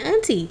Kenyan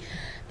auntie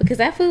because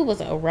that food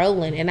was a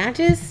rolling. And I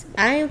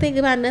didn't think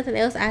about nothing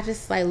else. I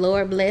just like,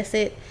 Lord bless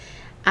it.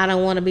 I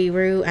don't want to be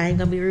rude. I ain't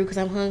gonna be rude because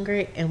I'm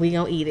hungry, and we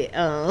gonna eat it.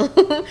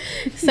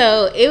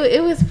 So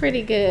it was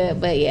pretty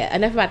good. But yeah,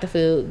 enough about the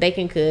food. They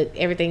can cook.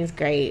 Everything's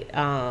great.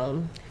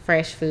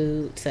 Fresh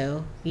food.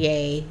 So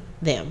yay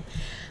them.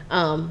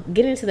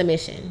 Get into the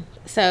mission.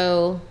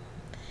 So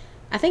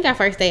I think our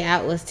first day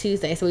out was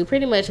Tuesday. So we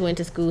pretty much went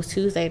to school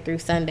Tuesday through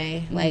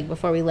Sunday, like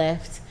before we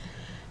left.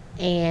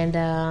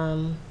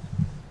 And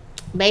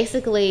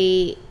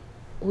basically,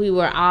 we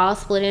were all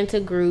split into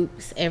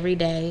groups every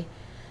day.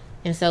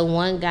 And so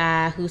one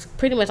guy who's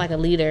pretty much like a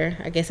leader,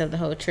 I guess, of the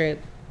whole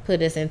trip,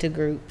 put us into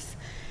groups.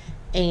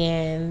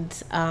 And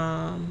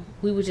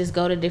we would just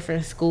go to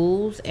different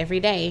schools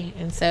every day.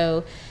 And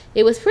so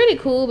it was pretty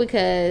cool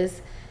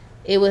because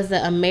it was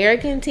the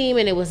American team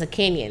and it was a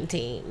Kenyan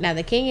team. Now,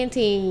 the Kenyan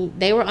team,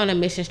 they were on a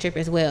mission trip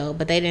as well,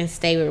 but they didn't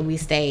stay where we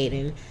stayed.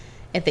 And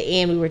at the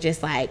end, we were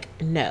just like,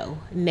 no,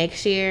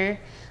 next year,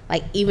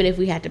 like, even if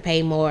we have to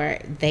pay more,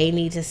 they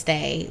need to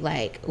stay,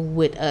 like,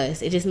 with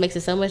us. It just makes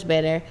it so much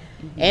better.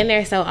 And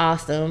they're so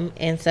awesome.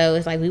 And so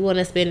it's like we want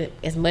to spend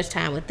as much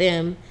time with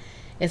them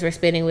as we're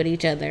spending with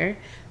each other.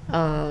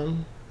 But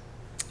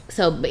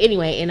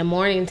anyway, in the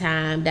morning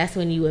time, that's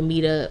when you would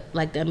meet up,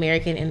 like the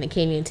American and the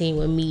Kenyan team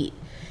would meet.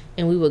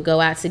 And we would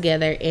go out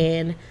together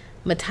in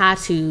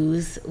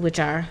matatus, which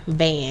are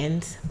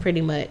vans,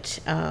 pretty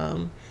much,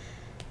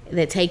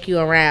 that take you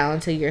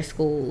around to your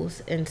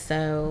schools. And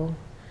so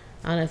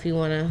I don't know if you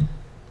want to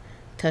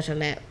touch on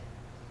that,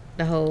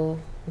 the whole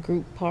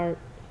group part.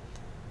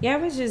 Yeah,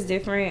 it was just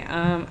different.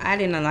 I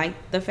didn't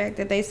like the fact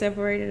that they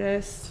separated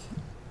us.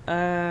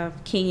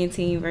 Kenyan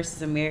team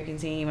versus American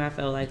team. I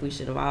felt like we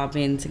should have all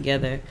been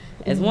together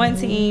as one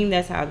team.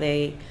 That's how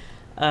they,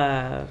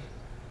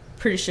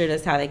 pretty sure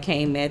that's how they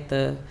came at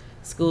the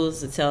schools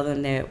to tell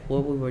them that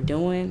what we were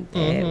doing,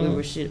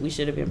 that we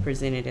should have been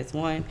presented as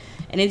one.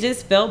 And it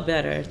just felt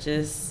better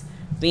just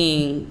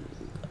being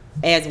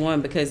as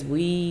one because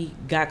we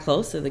got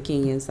close to the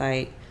Kenyans,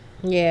 like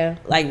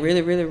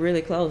really, really,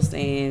 really close,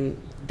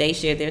 and they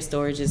shared their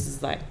story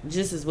just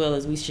as well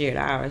as we shared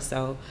ours.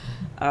 So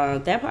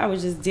that part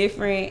was just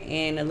different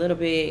and a little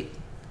bit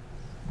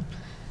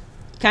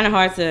kind of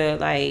hard to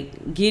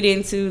like get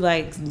into,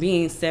 like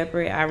being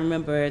separate. I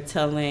remember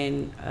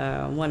telling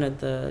one of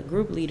the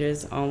group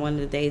leaders on one of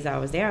the days I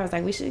was there, I was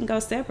like, we shouldn't go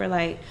separate.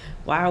 Like,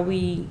 why are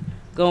we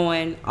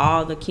going,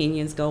 all the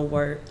Kenyans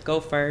go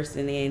first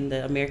and then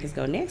the Americans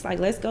go next? Like,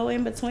 let's go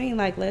in between.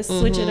 Like, let's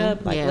switch it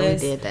up. Like, we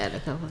did that a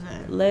couple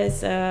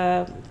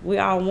times. We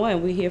all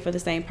one. We're here for the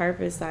same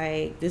purpose.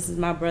 Like, this is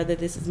my brother,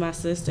 this is my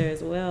sister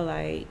as well.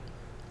 Like,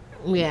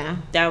 yeah,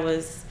 that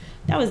was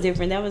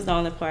different. That was the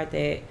only part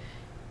that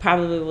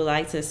probably would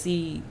like to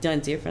see done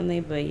differently.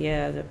 But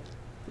yeah,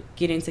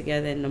 getting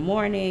together in the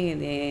morning,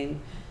 and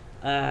then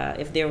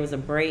if there was a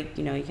break,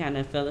 you kind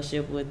of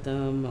fellowship with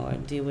them or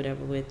did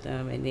whatever with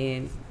them, and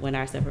then went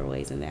our separate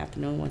ways in the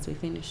afternoon once we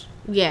finished.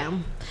 Yeah.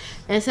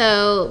 And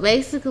so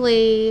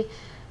basically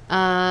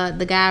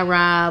the guy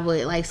Rob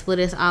would like split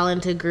us all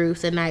into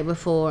groups the night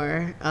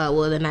before.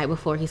 The night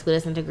before he split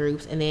us into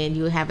groups, and then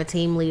you would have a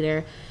team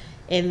leader,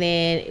 and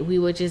then we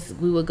would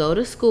go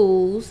to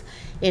schools,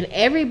 and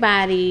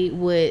everybody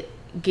would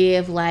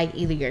give like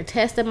either your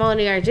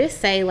testimony or just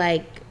say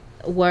like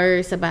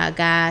words about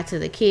God to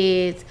the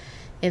kids.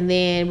 And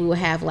then we would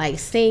have like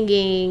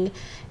singing,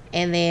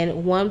 and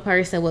then one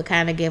person would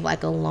kind of give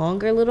like a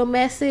longer little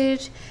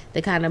message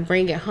to kind of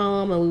bring it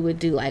home, and we would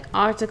do like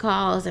altar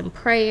calls and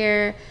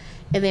prayer.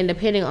 And then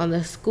depending on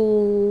the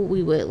school,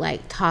 we would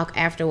like talk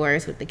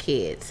afterwards with the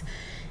kids.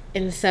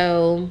 And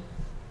so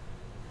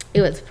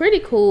it was pretty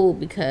cool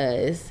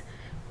because,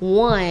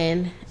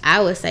 one,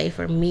 I would say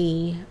for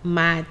me,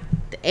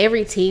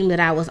 every team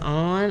that I was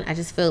on, I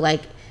just feel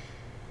like,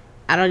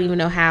 I don't even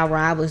know how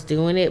Rob was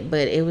doing it,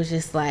 but it was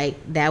just like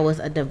that was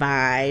a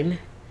divine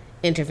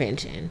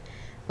intervention.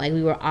 Like,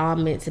 we were all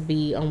meant to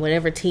be on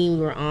whatever team we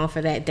were on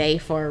for that day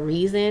for a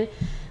reason.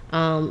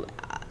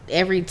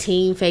 Every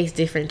team faced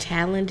different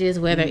challenges,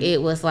 whether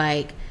it was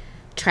like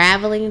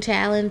traveling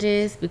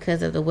challenges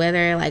because of the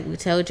weather. Like we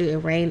told you, it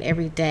rained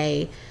every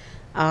day.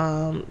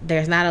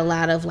 There's not a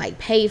lot of like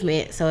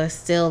pavement, so it's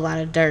still a lot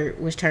of dirt,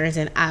 which turns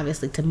in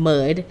obviously to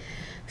mud.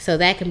 So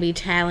that can be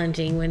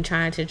challenging when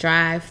trying to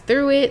drive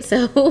through it.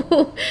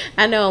 So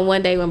I know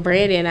one day when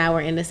Brandon and I were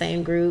in the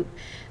same group,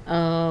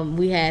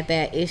 we had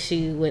that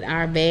issue with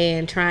our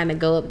van trying to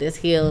go up this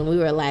hill, and we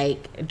were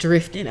like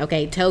drifting.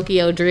 Okay,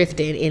 Tokyo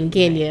drifting in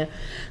Kenya.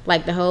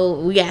 Like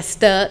we got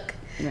stuck.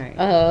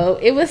 Right.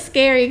 It was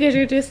scary because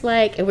you're just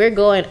like, and we're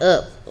going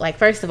up. Like,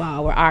 first of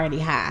all, we're already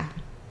high.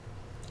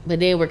 But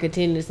then we're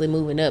continuously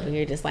moving up, and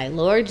you're just like,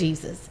 Lord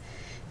Jesus,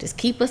 just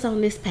keep us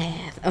on this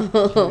path.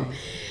 Right.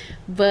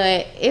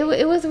 But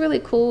it was really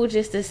cool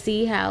just to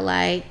see how,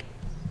 like,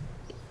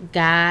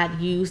 God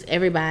used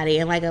everybody.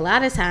 And, like, a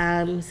lot of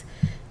times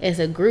as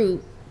a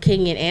group,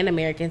 Kenyan and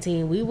American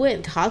team, we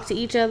wouldn't talk to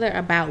each other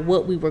about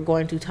what we were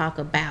going to talk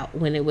about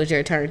when it was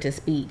your turn to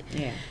speak.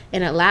 Yeah.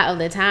 And a lot of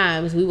the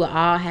times we would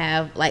all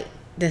have, like,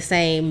 the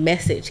same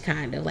message,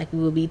 kind of. Like, we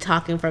would be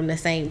talking from the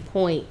same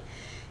point.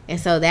 And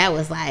so that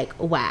was like,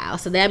 wow.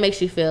 So that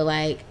makes you feel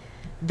like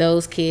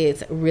those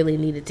kids really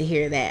needed to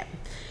hear that.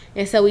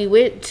 And so we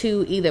went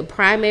to either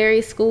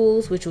primary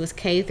schools, which was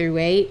K through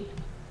 8,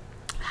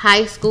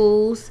 high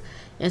schools.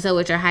 And so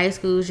with your high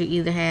schools, you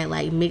either had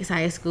like mixed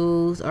high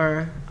schools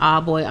or all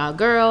boy, all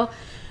girl.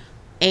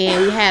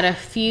 And we had a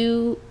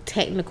few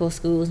technical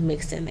schools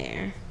mixed in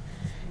there.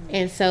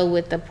 And so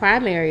with the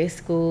primary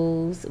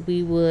schools,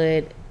 we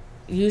would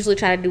usually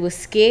try to do a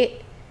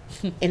skit,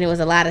 and it was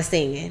a lot of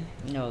singing.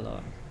 No,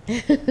 Lord.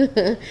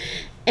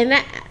 And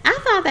I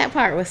thought that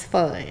part was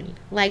fun.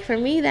 Like, for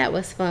me, that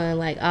was fun.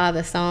 Like, all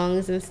the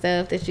songs and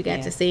stuff that you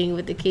got to sing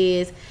with the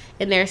kids.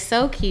 And they're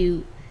so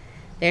cute.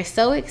 They're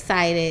so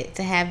excited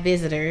to have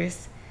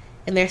visitors.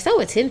 And they're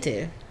so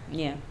attentive.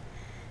 Yeah.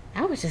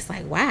 I was just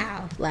like,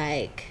 wow.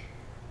 Like,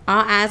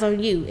 all eyes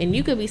on you. And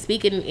you could be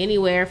speaking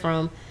anywhere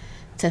from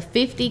to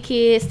 50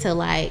 kids to,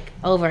 like,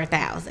 over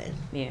 1,000.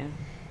 Yeah.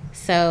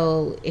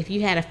 So if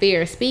you had a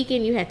fear of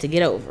speaking, you had to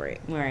get over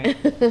it. Right.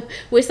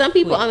 Which some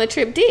people on the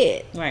trip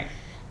did. Right.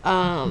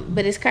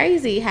 But it's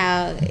crazy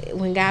how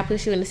when God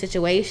puts you in a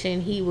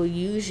situation, he will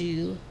use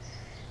you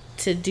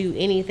to do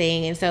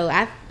anything. And so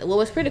what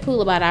was pretty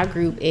cool about our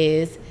group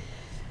is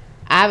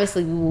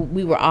obviously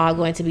we were all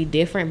going to be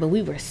different, but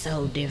we were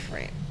so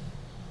different.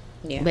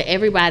 Yeah. But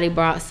everybody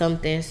brought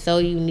something so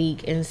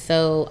unique and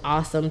so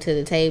awesome to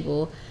the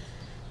table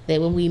that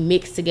when we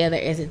mixed together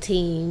as a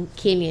team,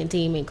 Kenyan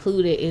team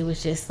included, it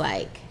was just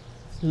like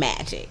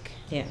magic.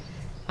 Yeah.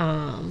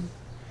 And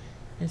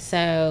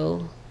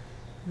so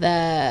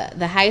the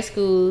high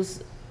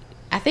schools,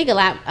 I think a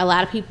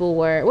lot of people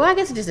were, well, I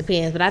guess it just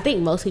depends, but I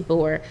think most people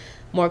were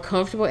more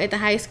comfortable at the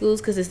high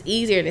schools because it's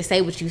easier to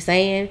say what you're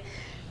saying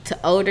to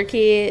older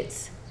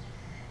kids.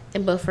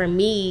 But for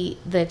me,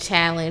 the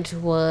challenge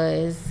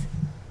was,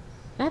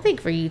 and I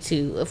think for you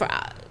too,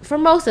 for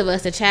most of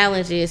us, the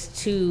challenge is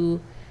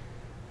to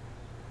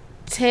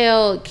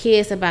tell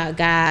kids about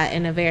God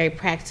in a very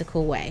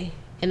practical way,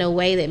 in a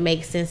way that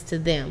makes sense to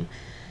them,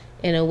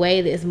 in a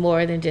way that's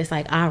more than just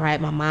like, all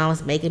right, my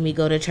mom's making me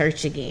go to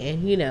church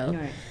again, you know.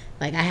 Right.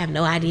 Like, I have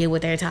no idea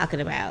what they're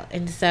talking about.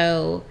 And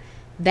so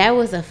that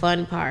was a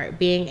fun part,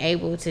 being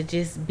able to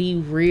just be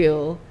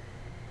real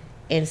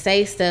and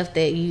say stuff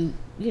that you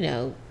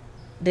know,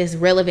 that's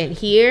relevant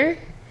here,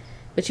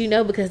 but you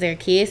know, because they're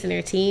kids and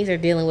their teens are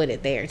dealing with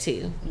it there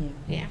too.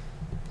 Yeah.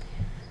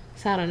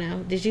 So I don't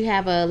know. Did you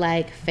have a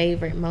like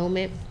favorite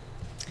moment?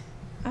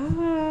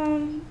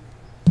 I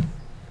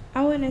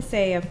wouldn't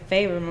say a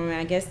favorite moment.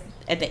 I guess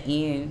at the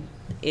end,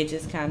 it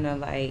just kind of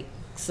like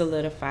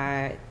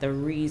solidified the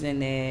reason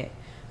that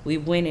we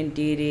went and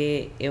did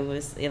it.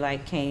 It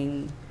like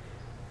came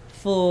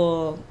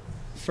full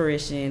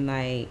fruition.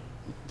 Like,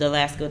 the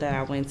last school that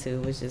I went to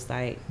was just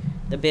like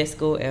the best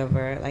school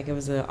ever. Like, it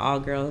was an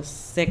all-girls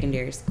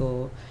secondary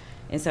school.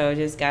 And so I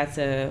just got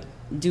to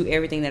do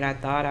everything that I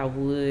thought I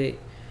would.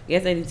 I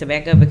guess I need to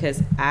back up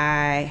because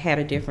I had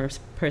a different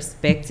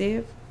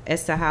perspective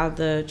as to how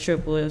the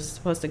trip was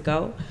supposed to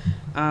go.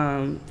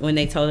 When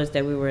they told us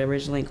that we were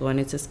originally going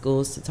into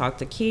schools to talk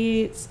to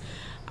kids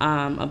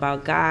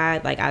about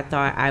God, like, I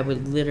thought I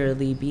would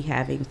literally be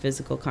having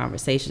physical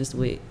conversations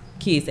with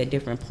kids at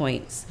different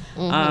points.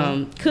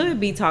 Could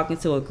be talking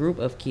to a group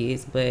of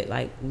kids, but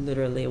like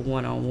literally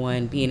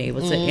one-on-one, being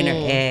able to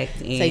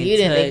interact. And so you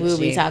didn't think we would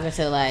be talking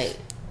to like,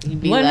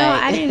 well, no,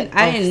 I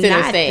did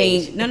not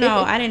think.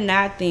 No, I did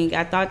not think.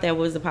 I thought that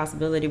was a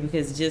possibility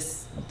because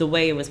just the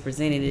way it was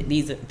presented,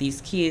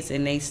 these kids,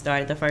 and they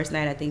started the first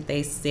night. I think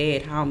they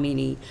said how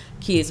many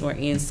kids were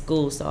in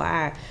school, so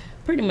I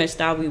pretty much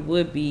thought we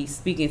would be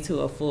speaking to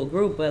a full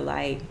group, but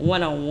like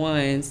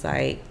one-on-ones,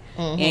 like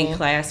in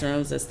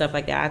classrooms and stuff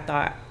like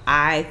that.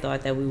 I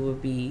thought that we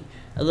would be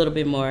a little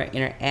bit more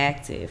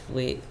interactive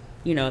with,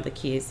 you know, the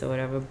kids or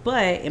whatever.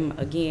 But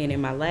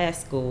in my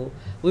last school,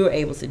 we were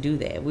able to do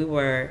that. We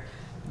were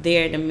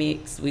there in the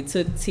mix. We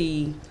took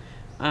tea.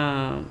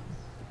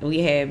 We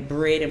had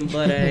bread and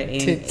butter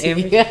and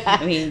everything.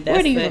 I mean, that's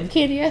what are you from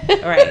Kenya?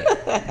 Right.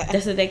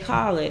 That's what they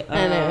call it.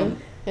 I know.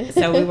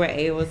 So we were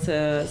able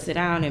to sit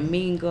down and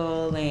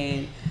mingle,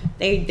 and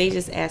they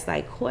just asked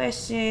like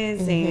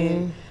questions,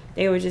 and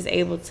they were just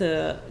able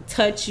to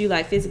touch you,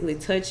 like physically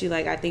touch you.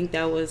 Like, I think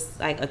that was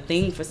like a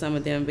thing for some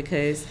of them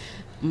because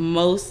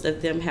most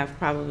of them have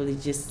probably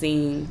just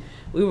seen,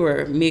 we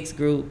were a mixed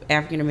group,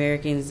 African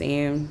Americans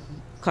and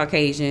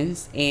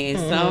Caucasians, and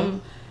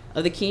some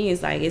of the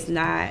Kenyans,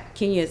 like,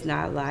 Kenya is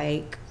not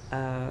like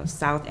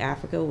South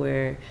Africa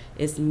where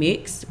it's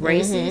mixed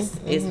races.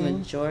 It's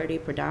majority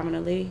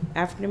predominantly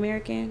African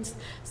Americans.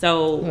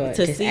 So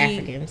to just see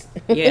Africans.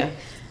 Yeah.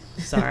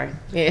 Sorry.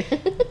 Yeah.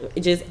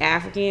 Just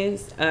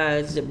Africans,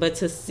 but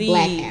to see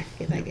Black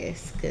Africans, I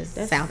guess, because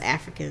South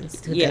Africans,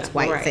 that's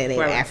white, right, say they're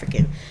right.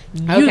 African.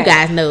 You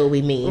guys know what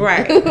we mean,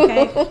 right?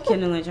 Okay.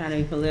 Kendall trying to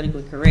be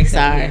politically correct.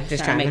 Sorry,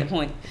 just trying to make a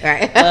point.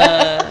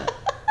 Right.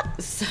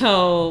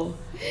 So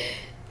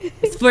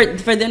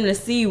for them to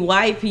see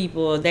white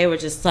people, they were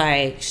just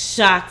like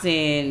shocked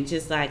and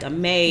just like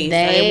amazed.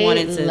 They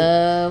wanted to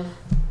love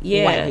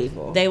white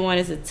people. They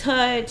wanted to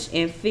touch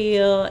and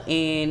feel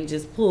and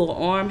just pull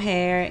arm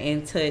hair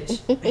and touch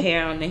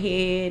hair on the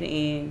head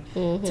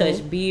and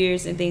touch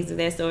beards and things of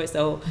that sort.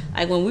 So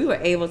like when we were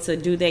able to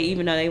do that,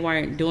 even though they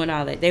weren't doing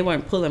all that, they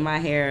weren't pulling my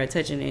hair or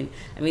touching it.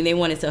 I mean, they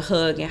wanted to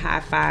hug and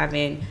high five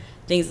and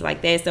things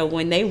like that. So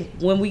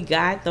when we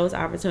got those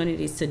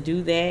opportunities to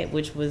do that,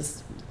 which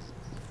was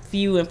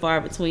few and far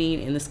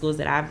between in the schools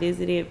that I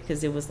visited,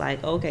 because it was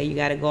like, okay, you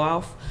got to go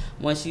off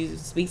once you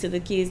speak to the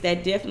kids.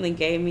 That definitely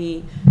gave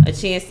me a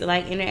chance to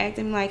like interact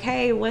and like,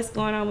 hey, what's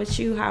going on with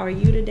you? How are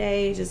you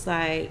today? Just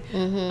like,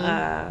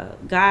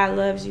 God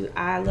loves you,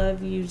 I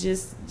love you.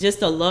 Just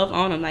to love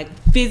on them, like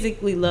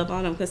physically love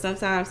on them, because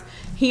sometimes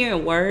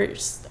hearing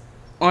words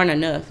aren't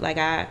enough.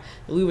 Like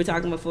we were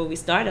talking before we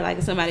started, like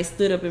if somebody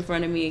stood up in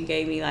front of me and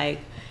gave me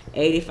like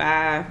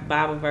 85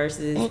 Bible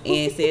verses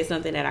and said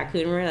something that I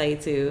couldn't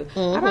relate to,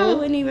 I probably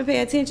wouldn't even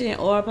pay attention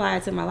or apply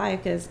it to my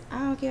life, because I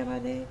don't care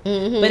about that.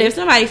 But if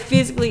somebody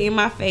physically in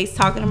my face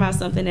talking about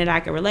something that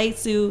I can relate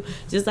to,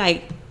 just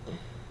like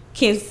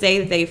can say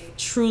that they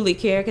truly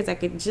care, because I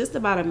could just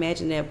about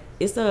imagine that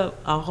it's a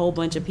whole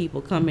bunch of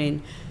people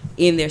coming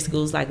in their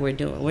schools like we're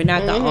doing. We're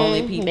not the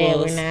only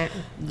people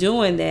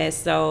doing that.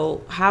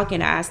 So how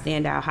can I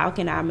stand out? How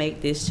can I make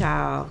this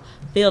child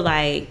feel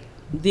like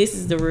this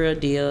is the real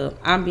deal?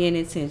 I'm being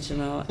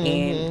intentional.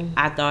 And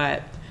I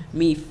thought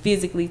me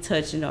physically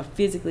touching or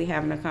physically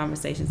having a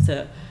conversation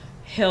to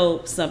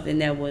help something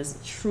that was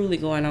truly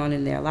going on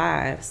in their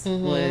lives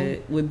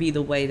would be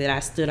the way that I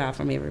stood out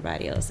from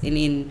everybody else. And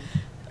then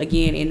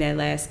again, in that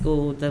last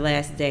school, the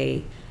last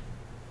day,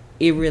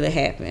 it really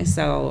happened.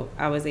 So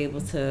I was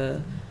able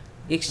to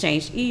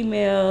exchange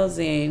emails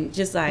and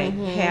just like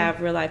have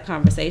real life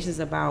conversations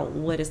about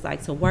what it's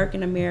like to work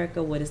in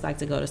America, what it's like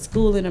to go to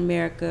school in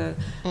America,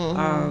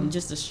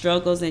 just the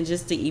struggles, and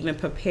just to even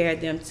prepare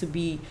them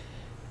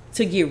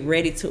to get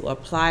ready to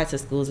apply to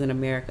schools in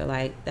America.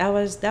 Like that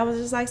was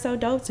just like so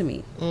dope to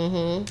me.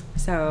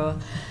 So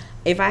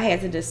if I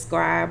had to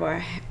describe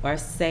or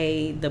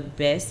say the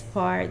best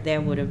part,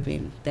 that would have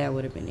been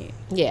it.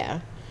 Yeah,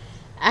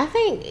 I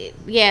think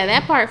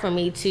that part for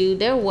me too.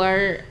 There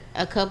were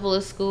a couple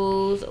of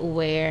schools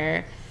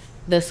where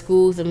the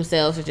schools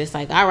themselves are just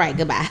like, all right,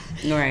 goodbye.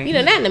 Right. You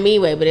know, not in a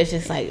mean way, but it's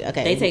just like,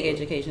 okay. They take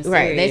education serious.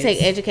 Right. They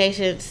take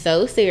education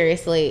so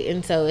seriously.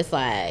 And so it's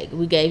like,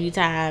 we gave you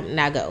time,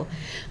 now go.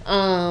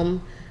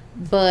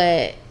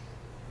 But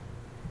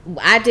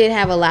I did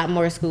have a lot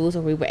more schools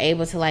where we were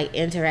able to like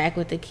interact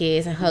with the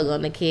kids and hug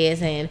on the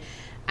kids. And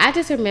I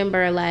just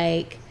remember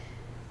like,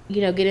 you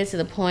know, getting to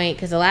the point,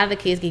 because a lot of the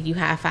kids give you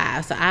high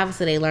fives, so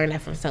obviously they learn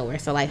that from somewhere.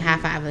 So like high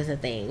five is a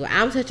thing. Well,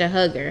 I'm such a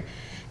hugger,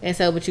 and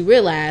so but you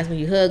realize when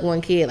you hug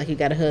one kid, like you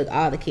got to hug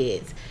all the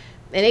kids.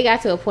 And it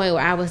got to a point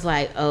where I was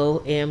like,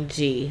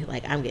 OMG,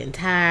 like I'm getting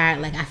tired,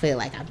 like I feel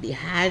like I'm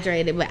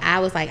dehydrated. But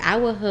I was like, I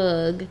would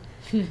hug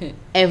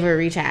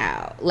every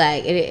child.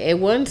 Like at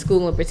one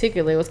school in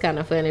particular, it was kind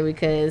of funny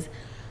because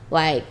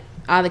like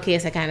all the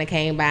kids that kind of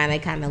came by and they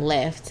kind of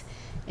left.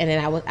 And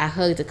then I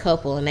hugged a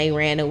couple and they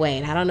ran away.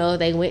 And I don't know if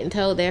they went and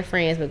told their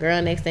friends, but girl,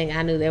 next thing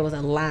I knew there was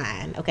a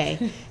line,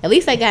 okay? At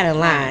least they got in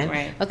line,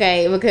 right.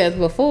 Okay? Because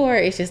before,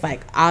 it's just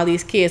like all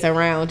these kids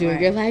around you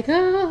and you're like,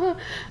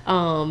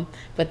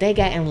 but they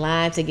got in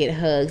line to get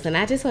hugs. And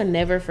I just will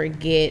never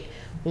forget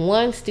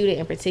one student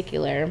in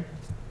particular,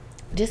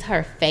 just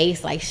her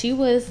face. Like she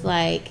was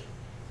like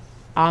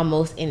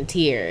almost in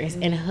tears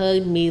and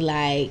hugged me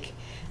like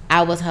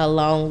I was her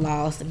long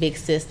lost big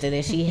sister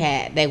that she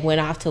had that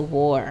went off to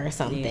war or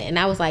something. And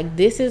I was like,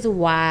 this is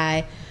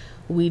why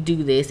we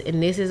do this,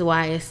 and this is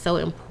why it's so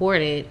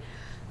important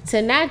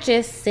to not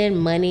just send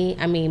money.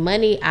 I mean,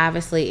 money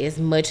obviously is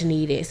much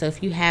needed, so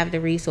if you have the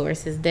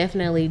resources,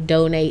 definitely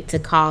donate to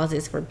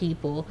causes for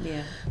people.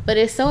 But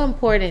it's so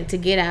important to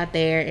get out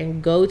there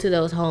and go to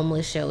those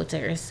homeless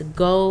shelters,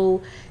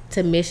 go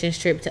to mission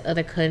trips to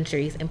other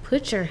countries, and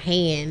put your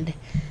hands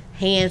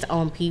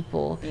on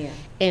people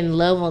and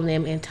love on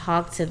them and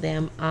talk to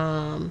them,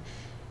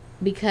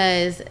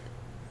 because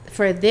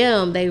for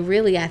them, they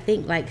really, I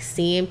think, like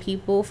seeing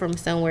people from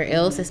somewhere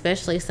else,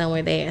 especially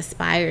somewhere they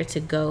aspire to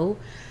go,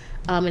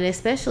 and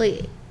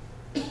especially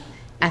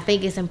I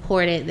think it's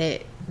important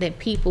that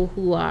people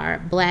who are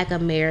Black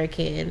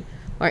American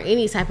or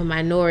any type of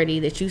minority,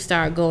 that you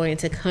start going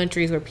to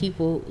countries where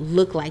people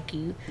look like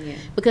you,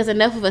 because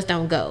enough of us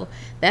don't go.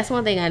 That's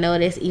one thing I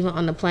noticed even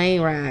on the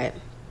plane ride.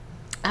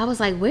 I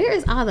was like, where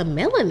is all the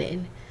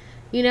melanin?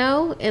 You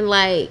know? And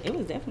like, it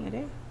was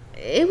definitely there.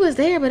 It was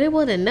there, but it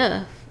wasn't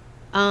enough.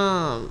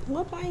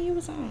 What plane you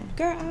was on?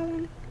 Girl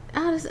Island?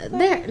 I was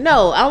there.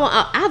 No,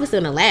 I was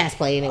in the last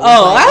plane.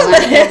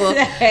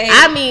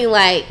 I mean,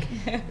 like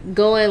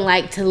going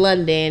like to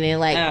London and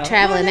like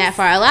traveling that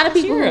far. A lot of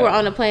people who were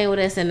on the plane with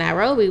us in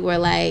Nairobi were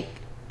like,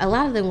 a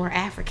lot of them were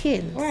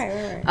Africans.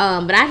 Right.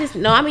 But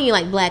I mean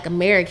like Black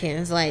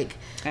Americans. Like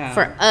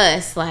for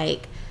us,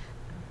 like,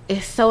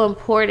 it's so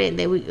important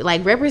that we,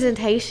 like,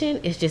 representation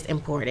is just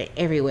important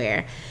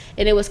everywhere.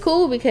 And it was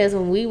cool because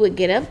when we would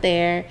get up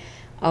there,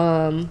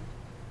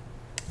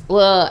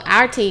 Well,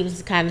 our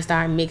teams kind of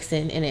started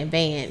mixing in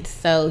advance.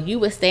 So you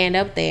would stand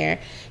up there,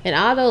 and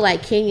although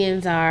like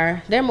Kenyans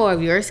they're more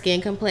of your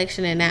skin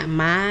complexion and not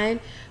mine,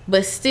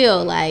 but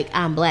still like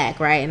I'm black,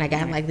 right? And I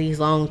got like these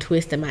long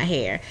twists in my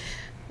hair.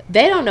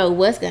 They don't know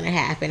what's going to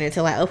happen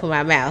until I open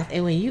my mouth.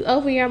 And when you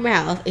open your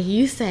mouth and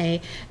you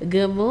say,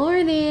 good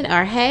morning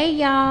or hey,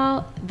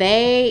 y'all,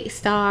 they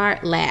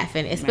start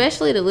laughing,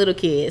 especially the little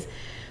kids.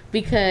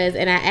 Because,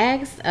 and I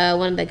asked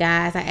one of the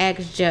guys, I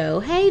asked Joe,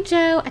 hey,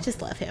 Joe, I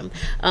just love him,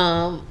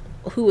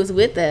 who was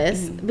with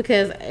us.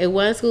 Because at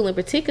one school in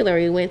particular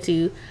we went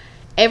to,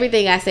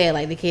 everything I said,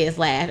 like, the kids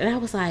laughed. And I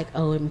was like,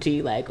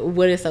 OMG, like,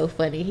 what is so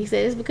funny? He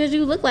said, it's because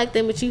you look like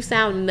them, but you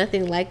sound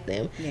nothing like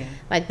them. Yeah.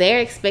 Like, they're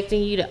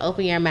expecting you to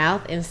open your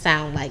mouth and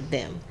sound like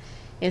them.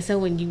 And so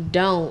when you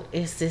don't,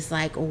 it's just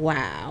like,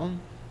 wow.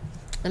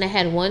 And I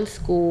had one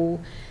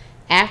school,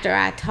 after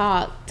I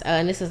talked,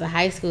 and this was a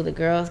high school, the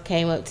girls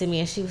came up to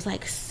me and she was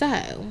like,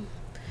 so,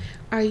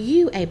 are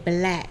you a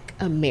black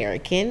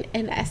American?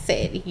 And I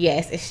said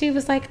yes. And she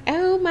was like,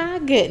 oh my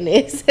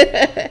goodness.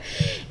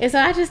 And so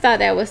I just thought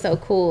that was so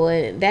cool,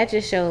 and that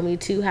just showed me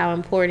too how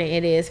important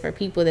it is for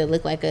people that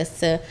look like us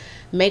to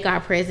make our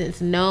presence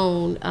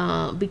known,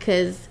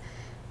 because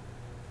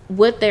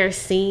what they're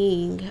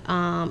seeing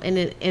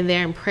in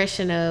their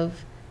impression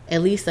of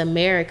at least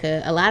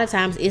America a lot of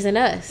times isn't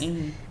us.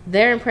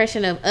 Their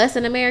impression of us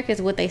in America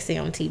is what they see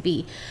on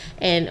TV.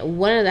 And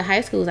one of the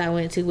high schools I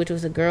went to, which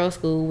was a girls'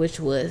 school, which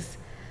was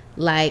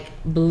like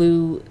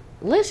blue.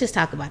 Let's just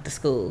talk about the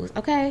schools,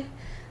 okay?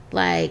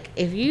 Like,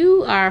 if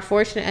you are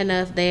fortunate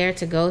enough there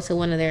to go to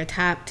one of their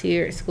top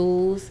tier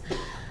schools,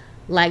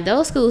 like,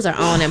 those schools are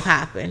on and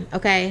popping,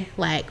 okay?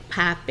 Like,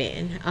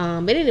 popping.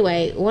 But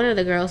anyway, one of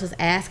the girls was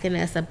asking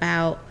us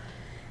about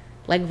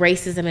like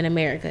racism in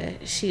America.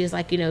 She was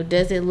like,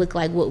 does it look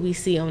like what we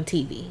see on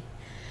TV?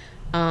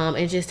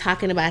 And just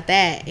talking about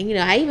that. And,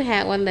 I even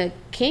had one of the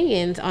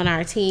Kenyans on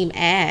our team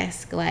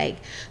ask, like,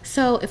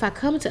 so if I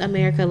come to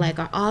America, like,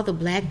 are all the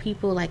black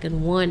people, like,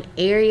 in one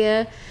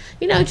area?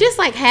 Just,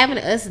 like, having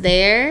us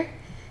there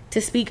to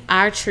speak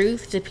our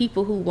truth to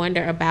people who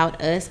wonder about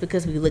us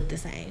because we look the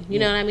same. You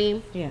know what I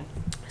mean? Yeah.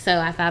 So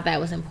I thought that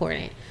was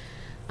important.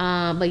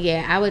 But,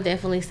 yeah, I would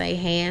definitely say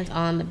hands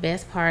on the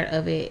best part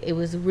of it. It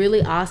was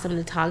really awesome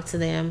to talk to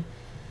them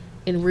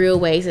in real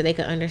ways that they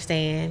could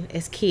understand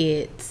as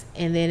kids.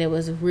 And then it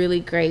was really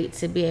great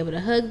to be able to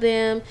hug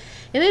them.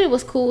 And then it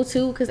was cool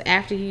too, because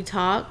after you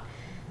talk,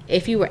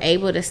 if you were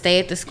able to stay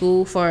at the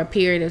school for a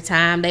period of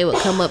time, they would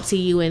come up to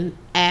you and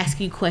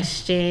ask you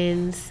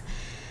questions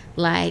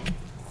like,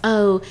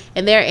 and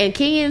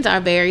Kenyans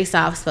are very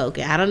soft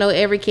spoken. I don't know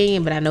every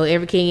Kenyan, but I know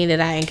every Kenyan that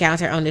I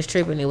encountered on this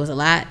trip, and it was a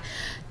lot.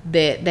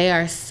 That they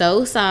are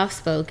so soft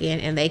spoken,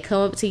 and they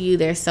come up to you,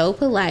 they're so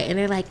polite, and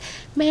they're like,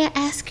 may I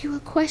ask you a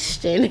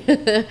question?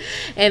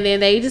 And then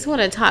they just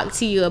want to talk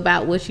to you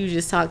about what you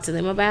just talked to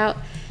them about.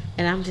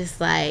 And I'm just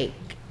like,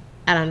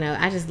 I don't know,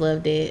 I just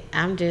loved it.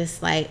 I'm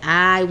just like,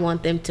 I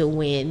want them to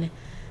win,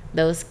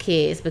 those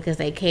kids, because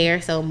they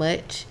care so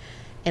much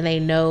and they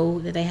know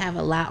that they have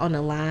a lot on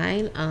the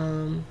line.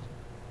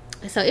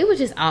 So it was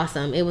just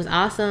awesome. It was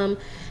awesome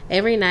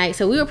every night.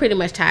 So we were pretty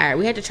much tired.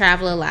 We had to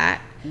travel a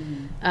lot.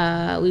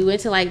 We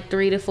went to like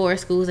 3 to 4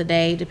 schools a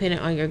day, depending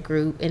on your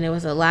group, and there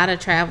was a lot of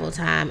travel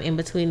time in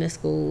between the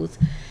schools.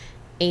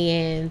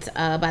 And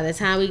by the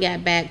time we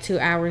got back to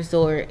our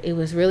resort, it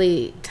was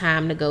really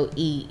time to go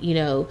eat.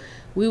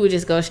 We would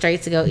just go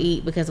straight to go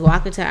eat, because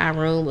walking to our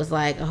room was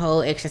like a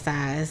whole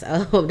exercise.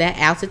 That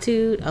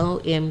altitude,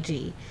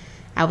 OMG.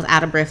 I was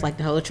out of breath like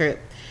the whole trip.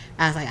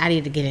 I was like, I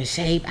need to get in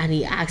shape, I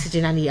need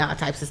oxygen, I need all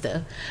types of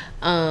stuff.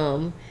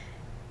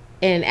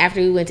 And after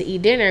we went to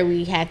eat dinner,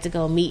 we had to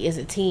go meet as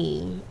a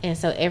team. And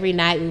so every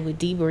night we would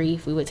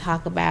debrief. We would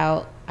talk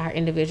about our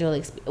individual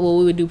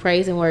we would do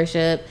praise and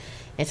worship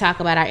and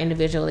talk about our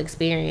individual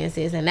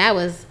experiences. And that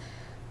was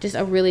just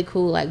a really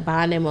cool, like,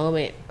 bonding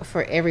moment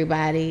for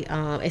everybody,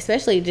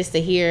 especially just to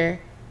hear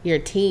your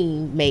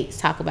teammates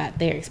talk about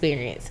their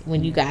experience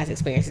when you guys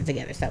experience it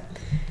together. So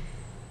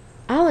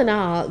all in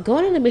all,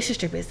 going on a mission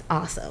trip is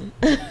awesome.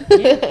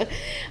 Yeah.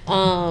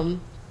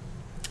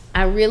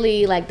 I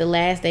really, like, the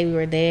last day we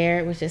were there,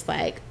 it was just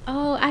like,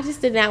 I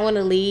just did not want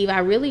to leave. I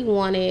really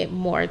wanted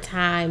more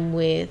time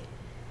with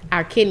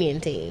our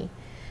Kenyan team,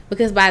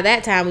 because by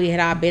that time we had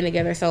all been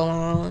together so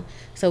long.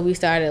 So we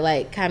started,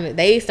 like,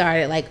 they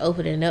started, like,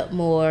 opening up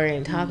more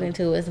and talking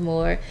to us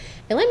more.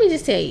 And let me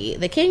just tell you,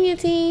 the Kenyan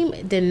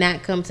team did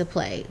not come to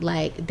play.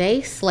 Like,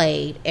 they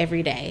slayed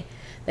every day.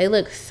 They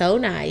looked so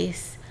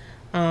nice.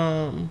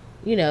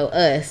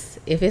 Us,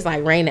 if it's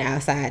like raining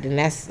outside, then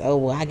that's,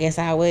 I guess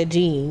I'll wear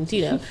jeans,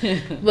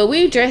 But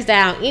we dressed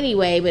down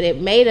anyway, but it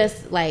made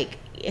us, like,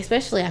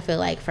 especially I feel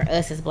like for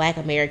us as Black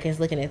Americans,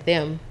 looking at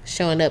them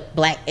showing up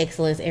Black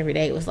excellence every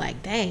day, it was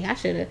like, dang, I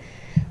should have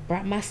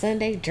brought my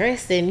Sunday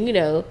dress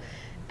and,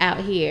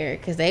 out here,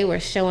 because they were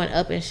showing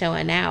up and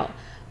showing out.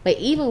 But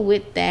even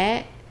with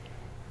that,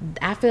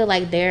 I feel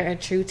like they're a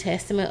true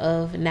testament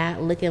of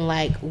not looking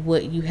like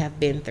what you have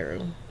been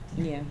through.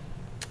 Yeah.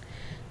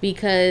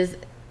 Because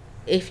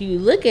if you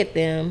look at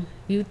them,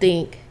 you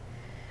think,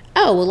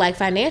 oh, well, like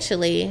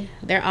financially,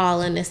 they're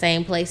all in the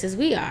same place as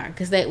we are.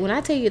 Because when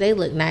I tell you they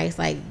look nice,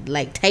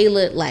 like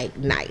tailored, like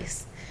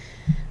nice.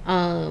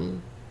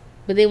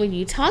 But then when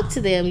you talk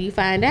to them, you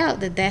find out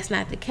that that's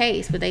not the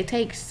case. But they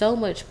take so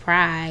much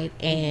pride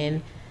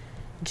in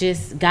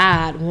just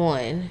God,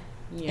 one,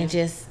 and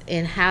just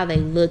in how they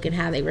look and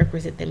how they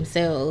represent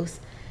themselves.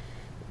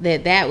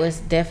 That was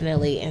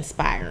definitely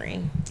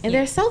inspiring. And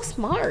they're so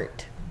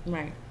smart.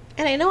 Right.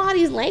 And they know all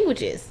these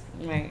languages.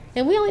 Right.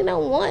 And we only know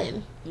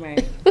one.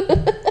 Right.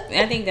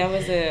 I think that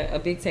was a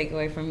big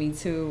takeaway for me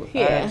too.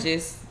 Yeah.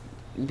 Just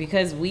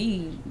because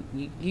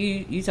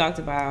you talked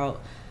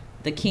about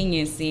the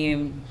Kenyans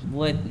seeing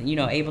what,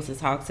 able to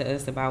talk to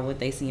us about what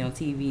they see on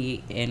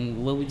TV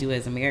and what we do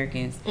as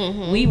Americans.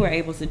 Mm-hmm. We were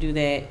able to do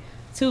that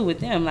too with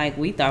them. Like,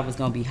 we thought it was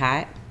going to be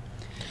hot.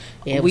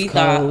 Yeah, it was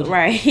cold.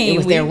 Right. It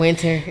was their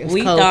winter. It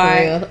was cold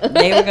thought for real.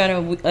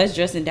 they were us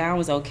dressing down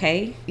was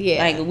okay.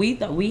 Yeah.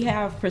 Like, we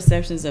have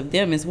perceptions of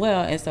them as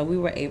well, and so we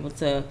were able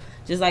to,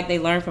 just like they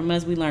learned from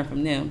us, we learned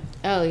from them.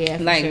 Oh yeah.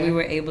 Like, sure. we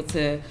were able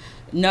to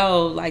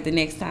know, like, the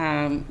next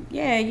time,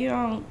 you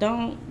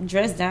don't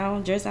dress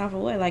down for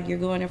what? Like, you're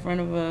going in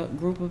front of a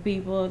group of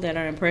people that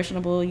are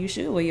impressionable. You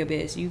should wear your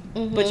best. You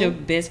put your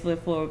best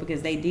foot forward,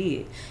 because they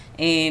did.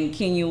 And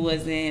Kenya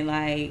was in,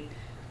 like,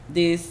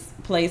 this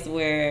place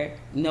where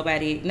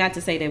nobody, not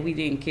to say that we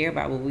didn't care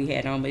about what we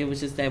had on, but it was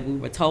just that we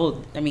were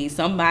told. I mean,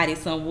 somebody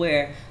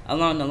somewhere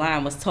along the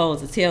line was told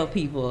to tell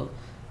people,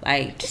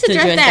 like, just to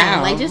dress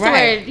down. Like, just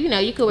right. to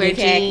wear, you could wear your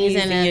jeans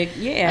and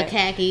a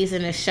khakis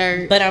and a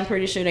shirt. But I'm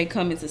pretty sure they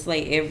come into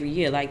Slate every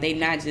year. Like, they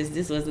not just,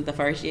 this wasn't the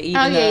first year.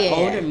 Even the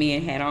older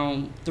men had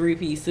on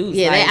 3-piece suits.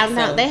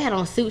 Yeah, they had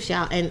on suits,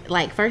 y'all. And,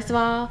 like, first of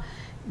all,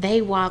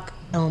 they walk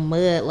on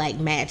mud like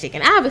magic.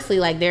 And obviously,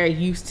 like, they're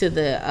used to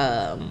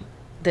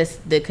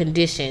the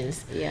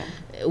conditions. Yeah.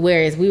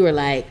 Whereas we were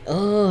like,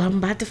 oh, I'm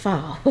about to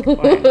fall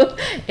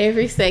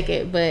every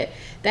second. But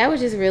that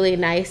was just really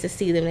nice to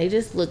see them. They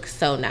just look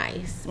so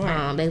nice.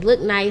 Right. They look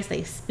nice.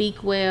 They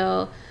speak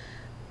well.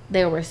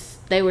 They were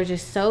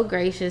just so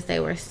gracious. They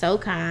were so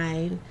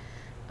kind.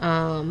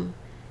 And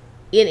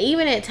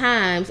even at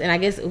times, and I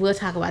guess we'll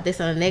talk about this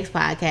on the next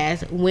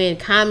podcast, when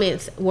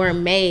comments were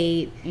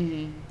made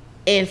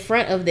in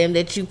front of them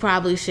that you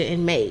probably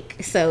shouldn't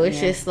make. So it's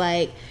just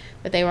like,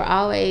 but they were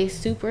always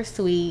super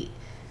sweet.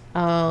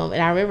 And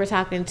I remember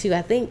talking to,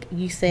 I think,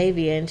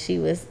 Eusebia, and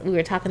we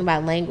were talking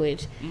about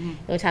language. And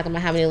we were talking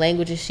about how many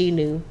languages she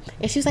knew.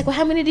 And she was like, well,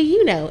 how many do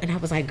you know? And I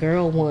was like,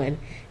 girl, 1.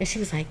 And she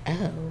was like,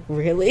 oh,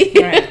 really?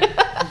 Right.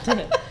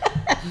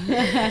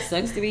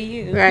 Sucks to be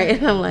you. Right.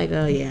 And I'm like,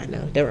 oh, yeah,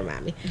 no, don't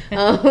remind me.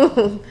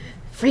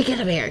 Freaking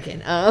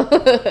American.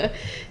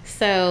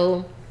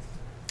 So,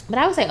 but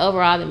I would say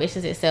overall, the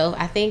missions itself,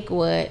 I think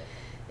what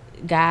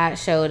God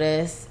showed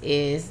us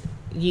is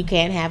you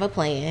can have a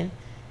plan.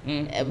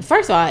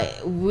 First of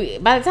all,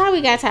 by the time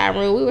we got to our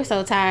room, we were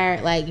so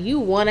tired. Like, you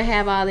want to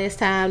have all this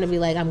time to be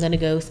like, I'm going to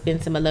go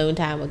spend some alone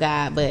time with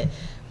God. But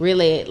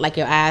really, like,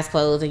 your eyes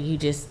closed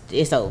and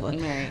it's over.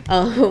 Right.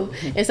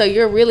 And so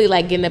you're really,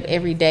 like, getting up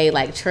every day,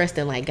 like,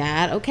 trusting, like,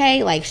 God,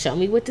 okay, like, show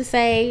me what to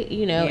say,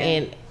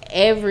 and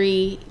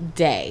every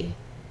day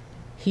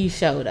he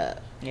showed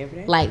up.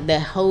 Every day? Like, the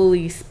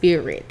Holy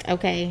Spirit,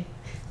 okay,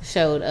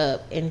 showed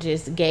up and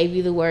just gave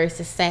you the words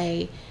to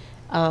say.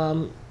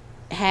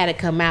 Had to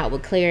come out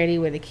with clarity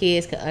where the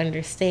kids could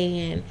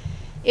understand.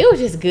 It was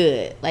just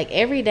good. Like,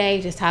 every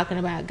day just talking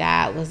about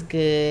God was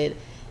good.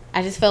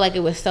 I just felt like it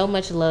was so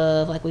much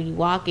love. Like, when you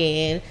walk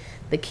in,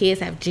 the kids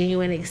have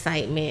genuine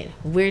excitement.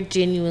 We're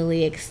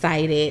genuinely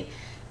excited.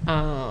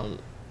 I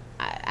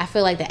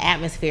feel like the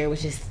atmosphere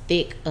was just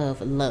thick of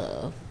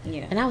love.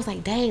 Yeah. And I was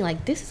like, dang,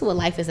 like, this is what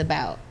life is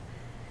about.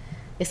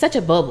 It's such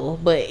a bubble,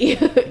 but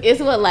it's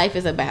what life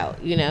is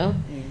about,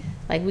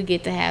 Like, we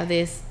get to have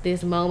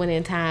this moment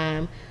in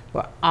time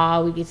where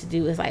all we get to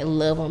do is, like,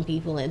 love on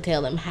people and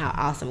tell them how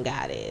awesome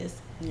God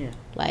is. Yeah.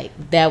 Like,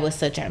 that was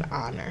such an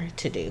honor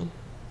to do.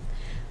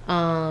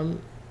 And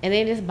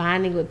then just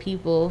bonding with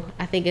people.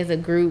 I think as a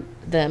group,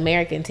 the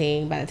American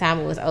team, by the time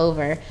it was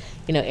over,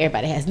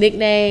 everybody has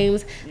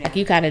nicknames. Yeah. Like,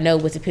 you kind of know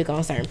what to pick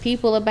on certain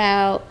people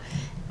about.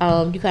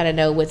 You kind of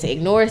know what to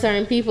ignore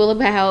certain people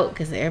about,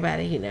 because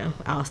everybody,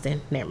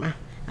 Austin, never mind.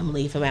 I'm going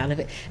to leave him out of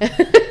it.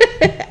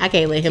 I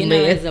can't let him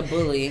live. Is a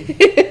bully.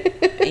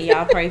 And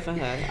y'all pray for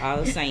her, all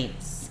the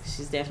saints.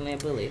 She's definitely a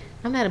bully.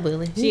 I'm not a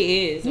bully.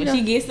 She is. When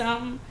she gets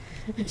something,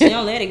 she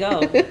don't let it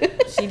go.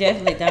 She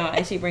definitely don't.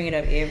 And she bring it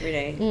up every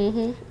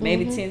day.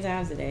 Maybe 10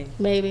 times a day.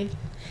 Maybe.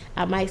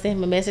 I might send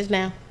him a message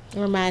now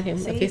and remind him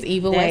of his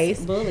evil ways.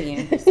 That's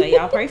bullying. So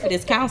y'all pray for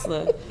this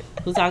counselor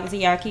who's talking to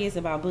y'all kids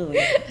about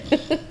bullying.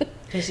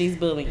 Because she's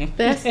bullying.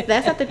 That's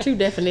not the true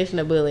definition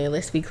of bullying,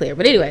 let's be clear.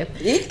 But anyway.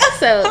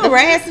 So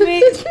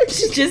harassment.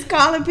 She's just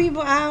calling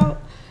people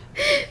out.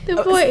 The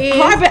point is,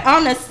 carpet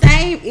on the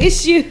same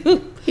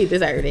issue. He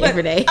deserved it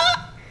every day.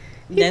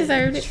 He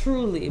deserved it.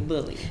 Truly a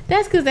bully.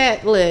 That's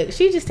because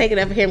she just taking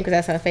up for him because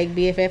that's her fake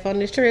BFF on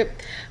this trip.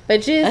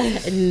 But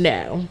just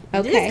no.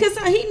 Okay. Just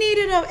because he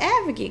needed an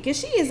advocate, because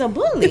she is a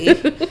bully.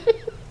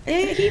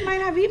 He might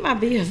not be my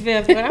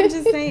BFF, but I'm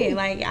just saying,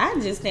 like, I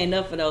just stand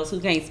up for those who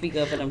can't speak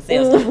up for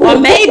themselves, or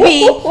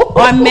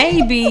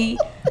maybe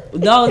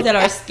those that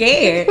are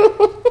scared,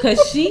 because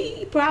she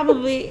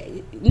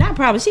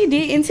she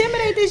did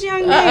intimidate this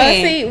young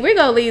man. See, we're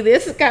gonna leave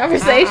this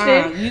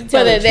conversation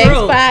for the next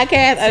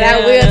podcast, and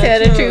I will tell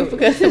the truth,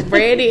 because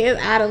Brandy is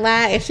out of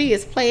line and she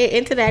is playing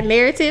into that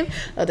narrative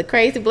of the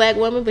crazy black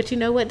woman. But you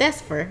know what?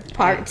 That's for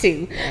part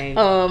 2. Right.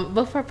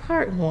 But for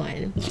part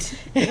 1,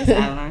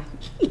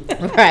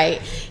 right,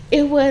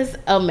 it was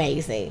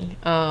amazing.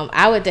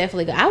 I would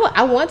definitely go.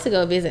 I want to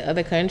go visit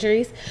other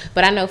countries,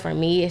 but I know for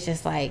me, it's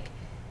just like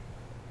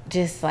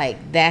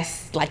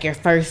that's like your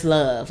first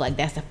love. Like,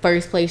 that's the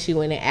first place you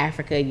went in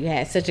Africa. You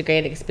had such a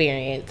great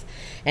experience,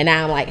 and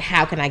now I'm like,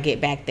 how can I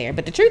get back there?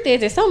 But the truth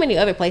is, there's so many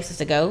other places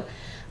to go,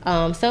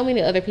 so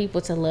many other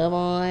people to love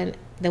on.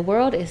 The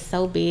world is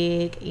so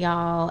big,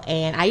 y'all,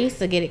 and I used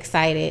to get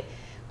excited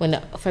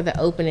for the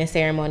opening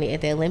ceremony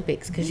at the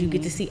Olympics, because you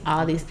get to see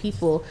all these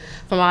people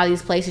from all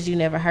these places you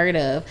never heard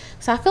of.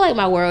 So I feel like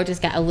my world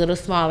just got a little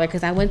smaller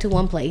because I went to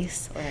one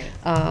place,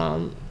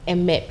 right,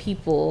 and met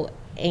people,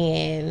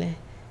 and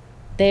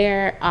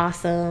they're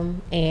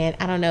awesome. And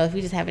I don't know, if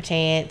you just have a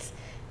chance,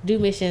 do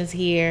missions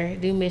here,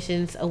 do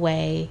missions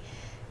away,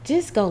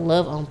 just go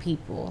love on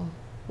people.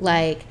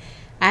 Like,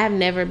 I have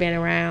never been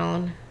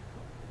around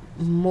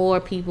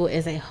more people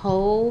as a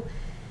whole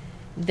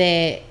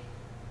that,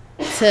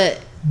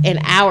 in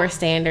our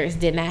standards,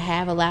 did not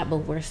have a lot, but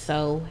we're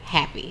so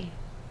happy.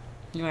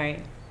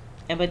 Right.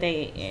 But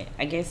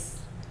I guess,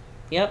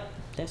 yep,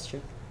 that's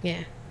true.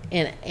 Yeah.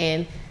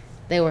 And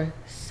they were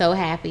so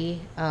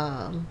happy.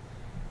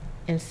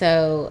 And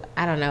so,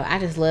 I don't know, I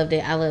just loved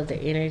it. I love the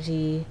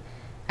energy.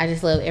 I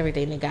just love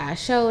everything that God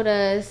showed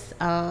us,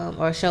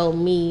 or showed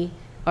me,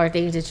 or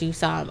things that you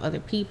saw in other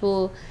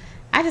people.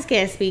 I just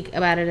can't speak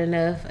about it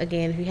enough.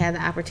 Again, if you have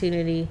the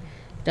opportunity,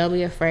 don't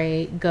be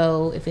afraid.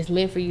 Go. If it's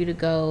meant for you to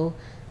go,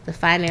 the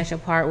financial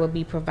part will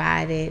be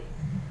provided.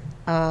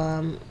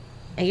 And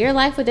your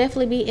life will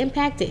definitely be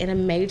impacted in a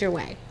major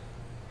way.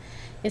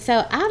 And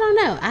so, I don't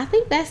know. I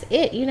think that's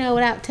it,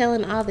 without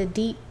telling all the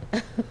deep...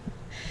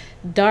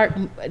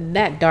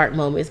 not dark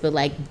moments, but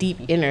like deep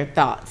inner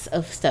thoughts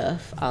of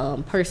stuff,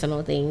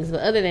 personal things.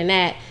 But other than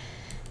that,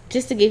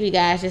 just to give you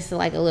guys just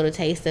like a little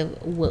taste of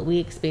what we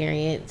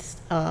experienced.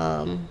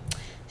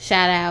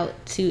 Shout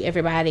out to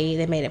everybody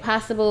that made it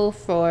possible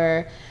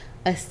for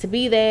us to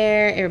be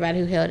there, everybody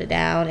who held it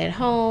down at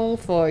home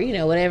for,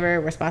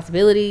 whatever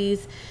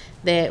responsibilities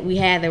that we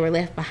had that were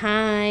left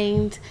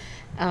behind.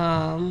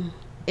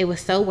 It was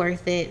so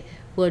worth it.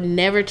 We'll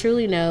never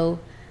truly know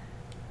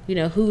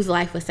whose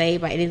life was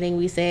saved by anything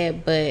we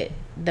said, but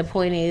the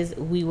point is,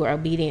 we were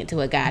obedient to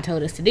what God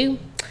told us to do,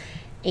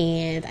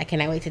 and I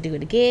cannot wait to do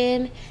it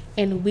again.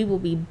 And we will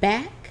be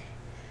back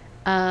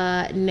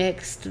let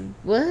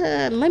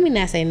me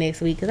not say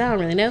next week, because I don't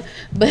really know,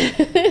 but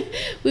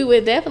we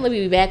will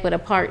definitely be back with a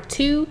part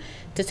 2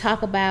 to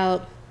talk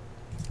about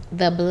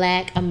the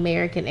Black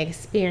American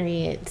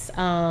experience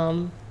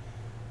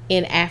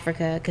in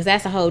Africa, because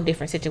that's a whole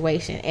different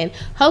situation. And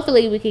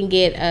hopefully we can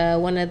get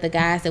one of the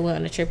guys that went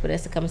on the trip with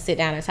us to come sit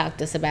down and talk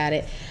to us about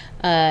it.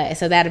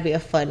 So that'll be a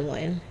fun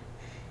one.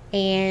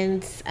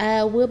 And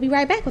we'll be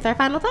right back with our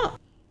final thought.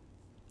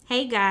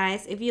 Hey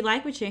guys, if you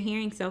like what you're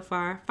hearing so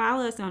far,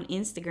 follow us on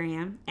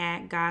Instagram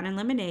at God and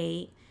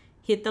Lemonade,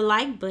 hit the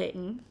like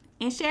button,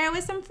 and share it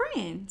with some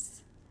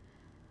friends.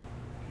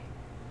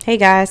 Hey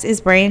guys,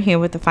 it's Brian here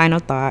with the final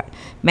thought.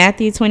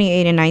 Matthew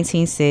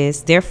 28:19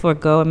 says, "Therefore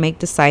go and make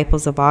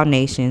disciples of all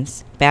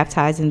nations,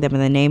 baptizing them in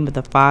the name of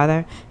the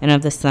Father and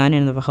of the Son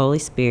and of the Holy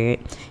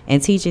Spirit,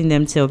 and teaching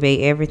them to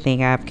obey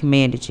everything I have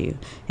commanded you.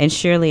 And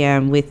surely I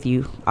am with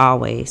you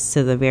always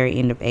to the very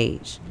end of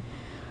age."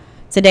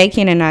 Today,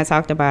 Ken and I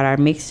talked about our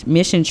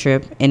mission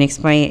trip and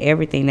explained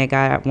everything that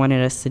God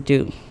wanted us to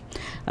do.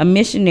 A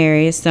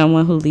missionary is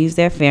someone who leaves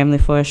their family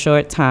for a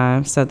short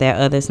time so that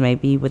others may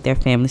be with their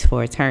families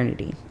for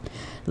eternity.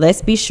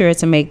 Let's be sure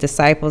to make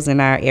disciples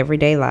in our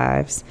everyday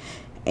lives,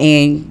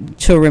 and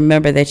to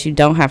remember that you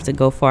don't have to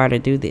go far to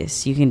do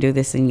this. You can do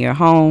this in your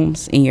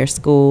homes, in your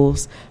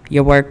schools,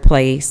 your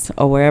workplace,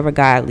 or wherever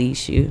God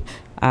leads you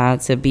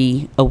to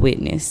be a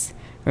witness.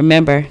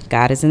 Remember,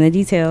 God is in the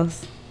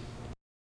details.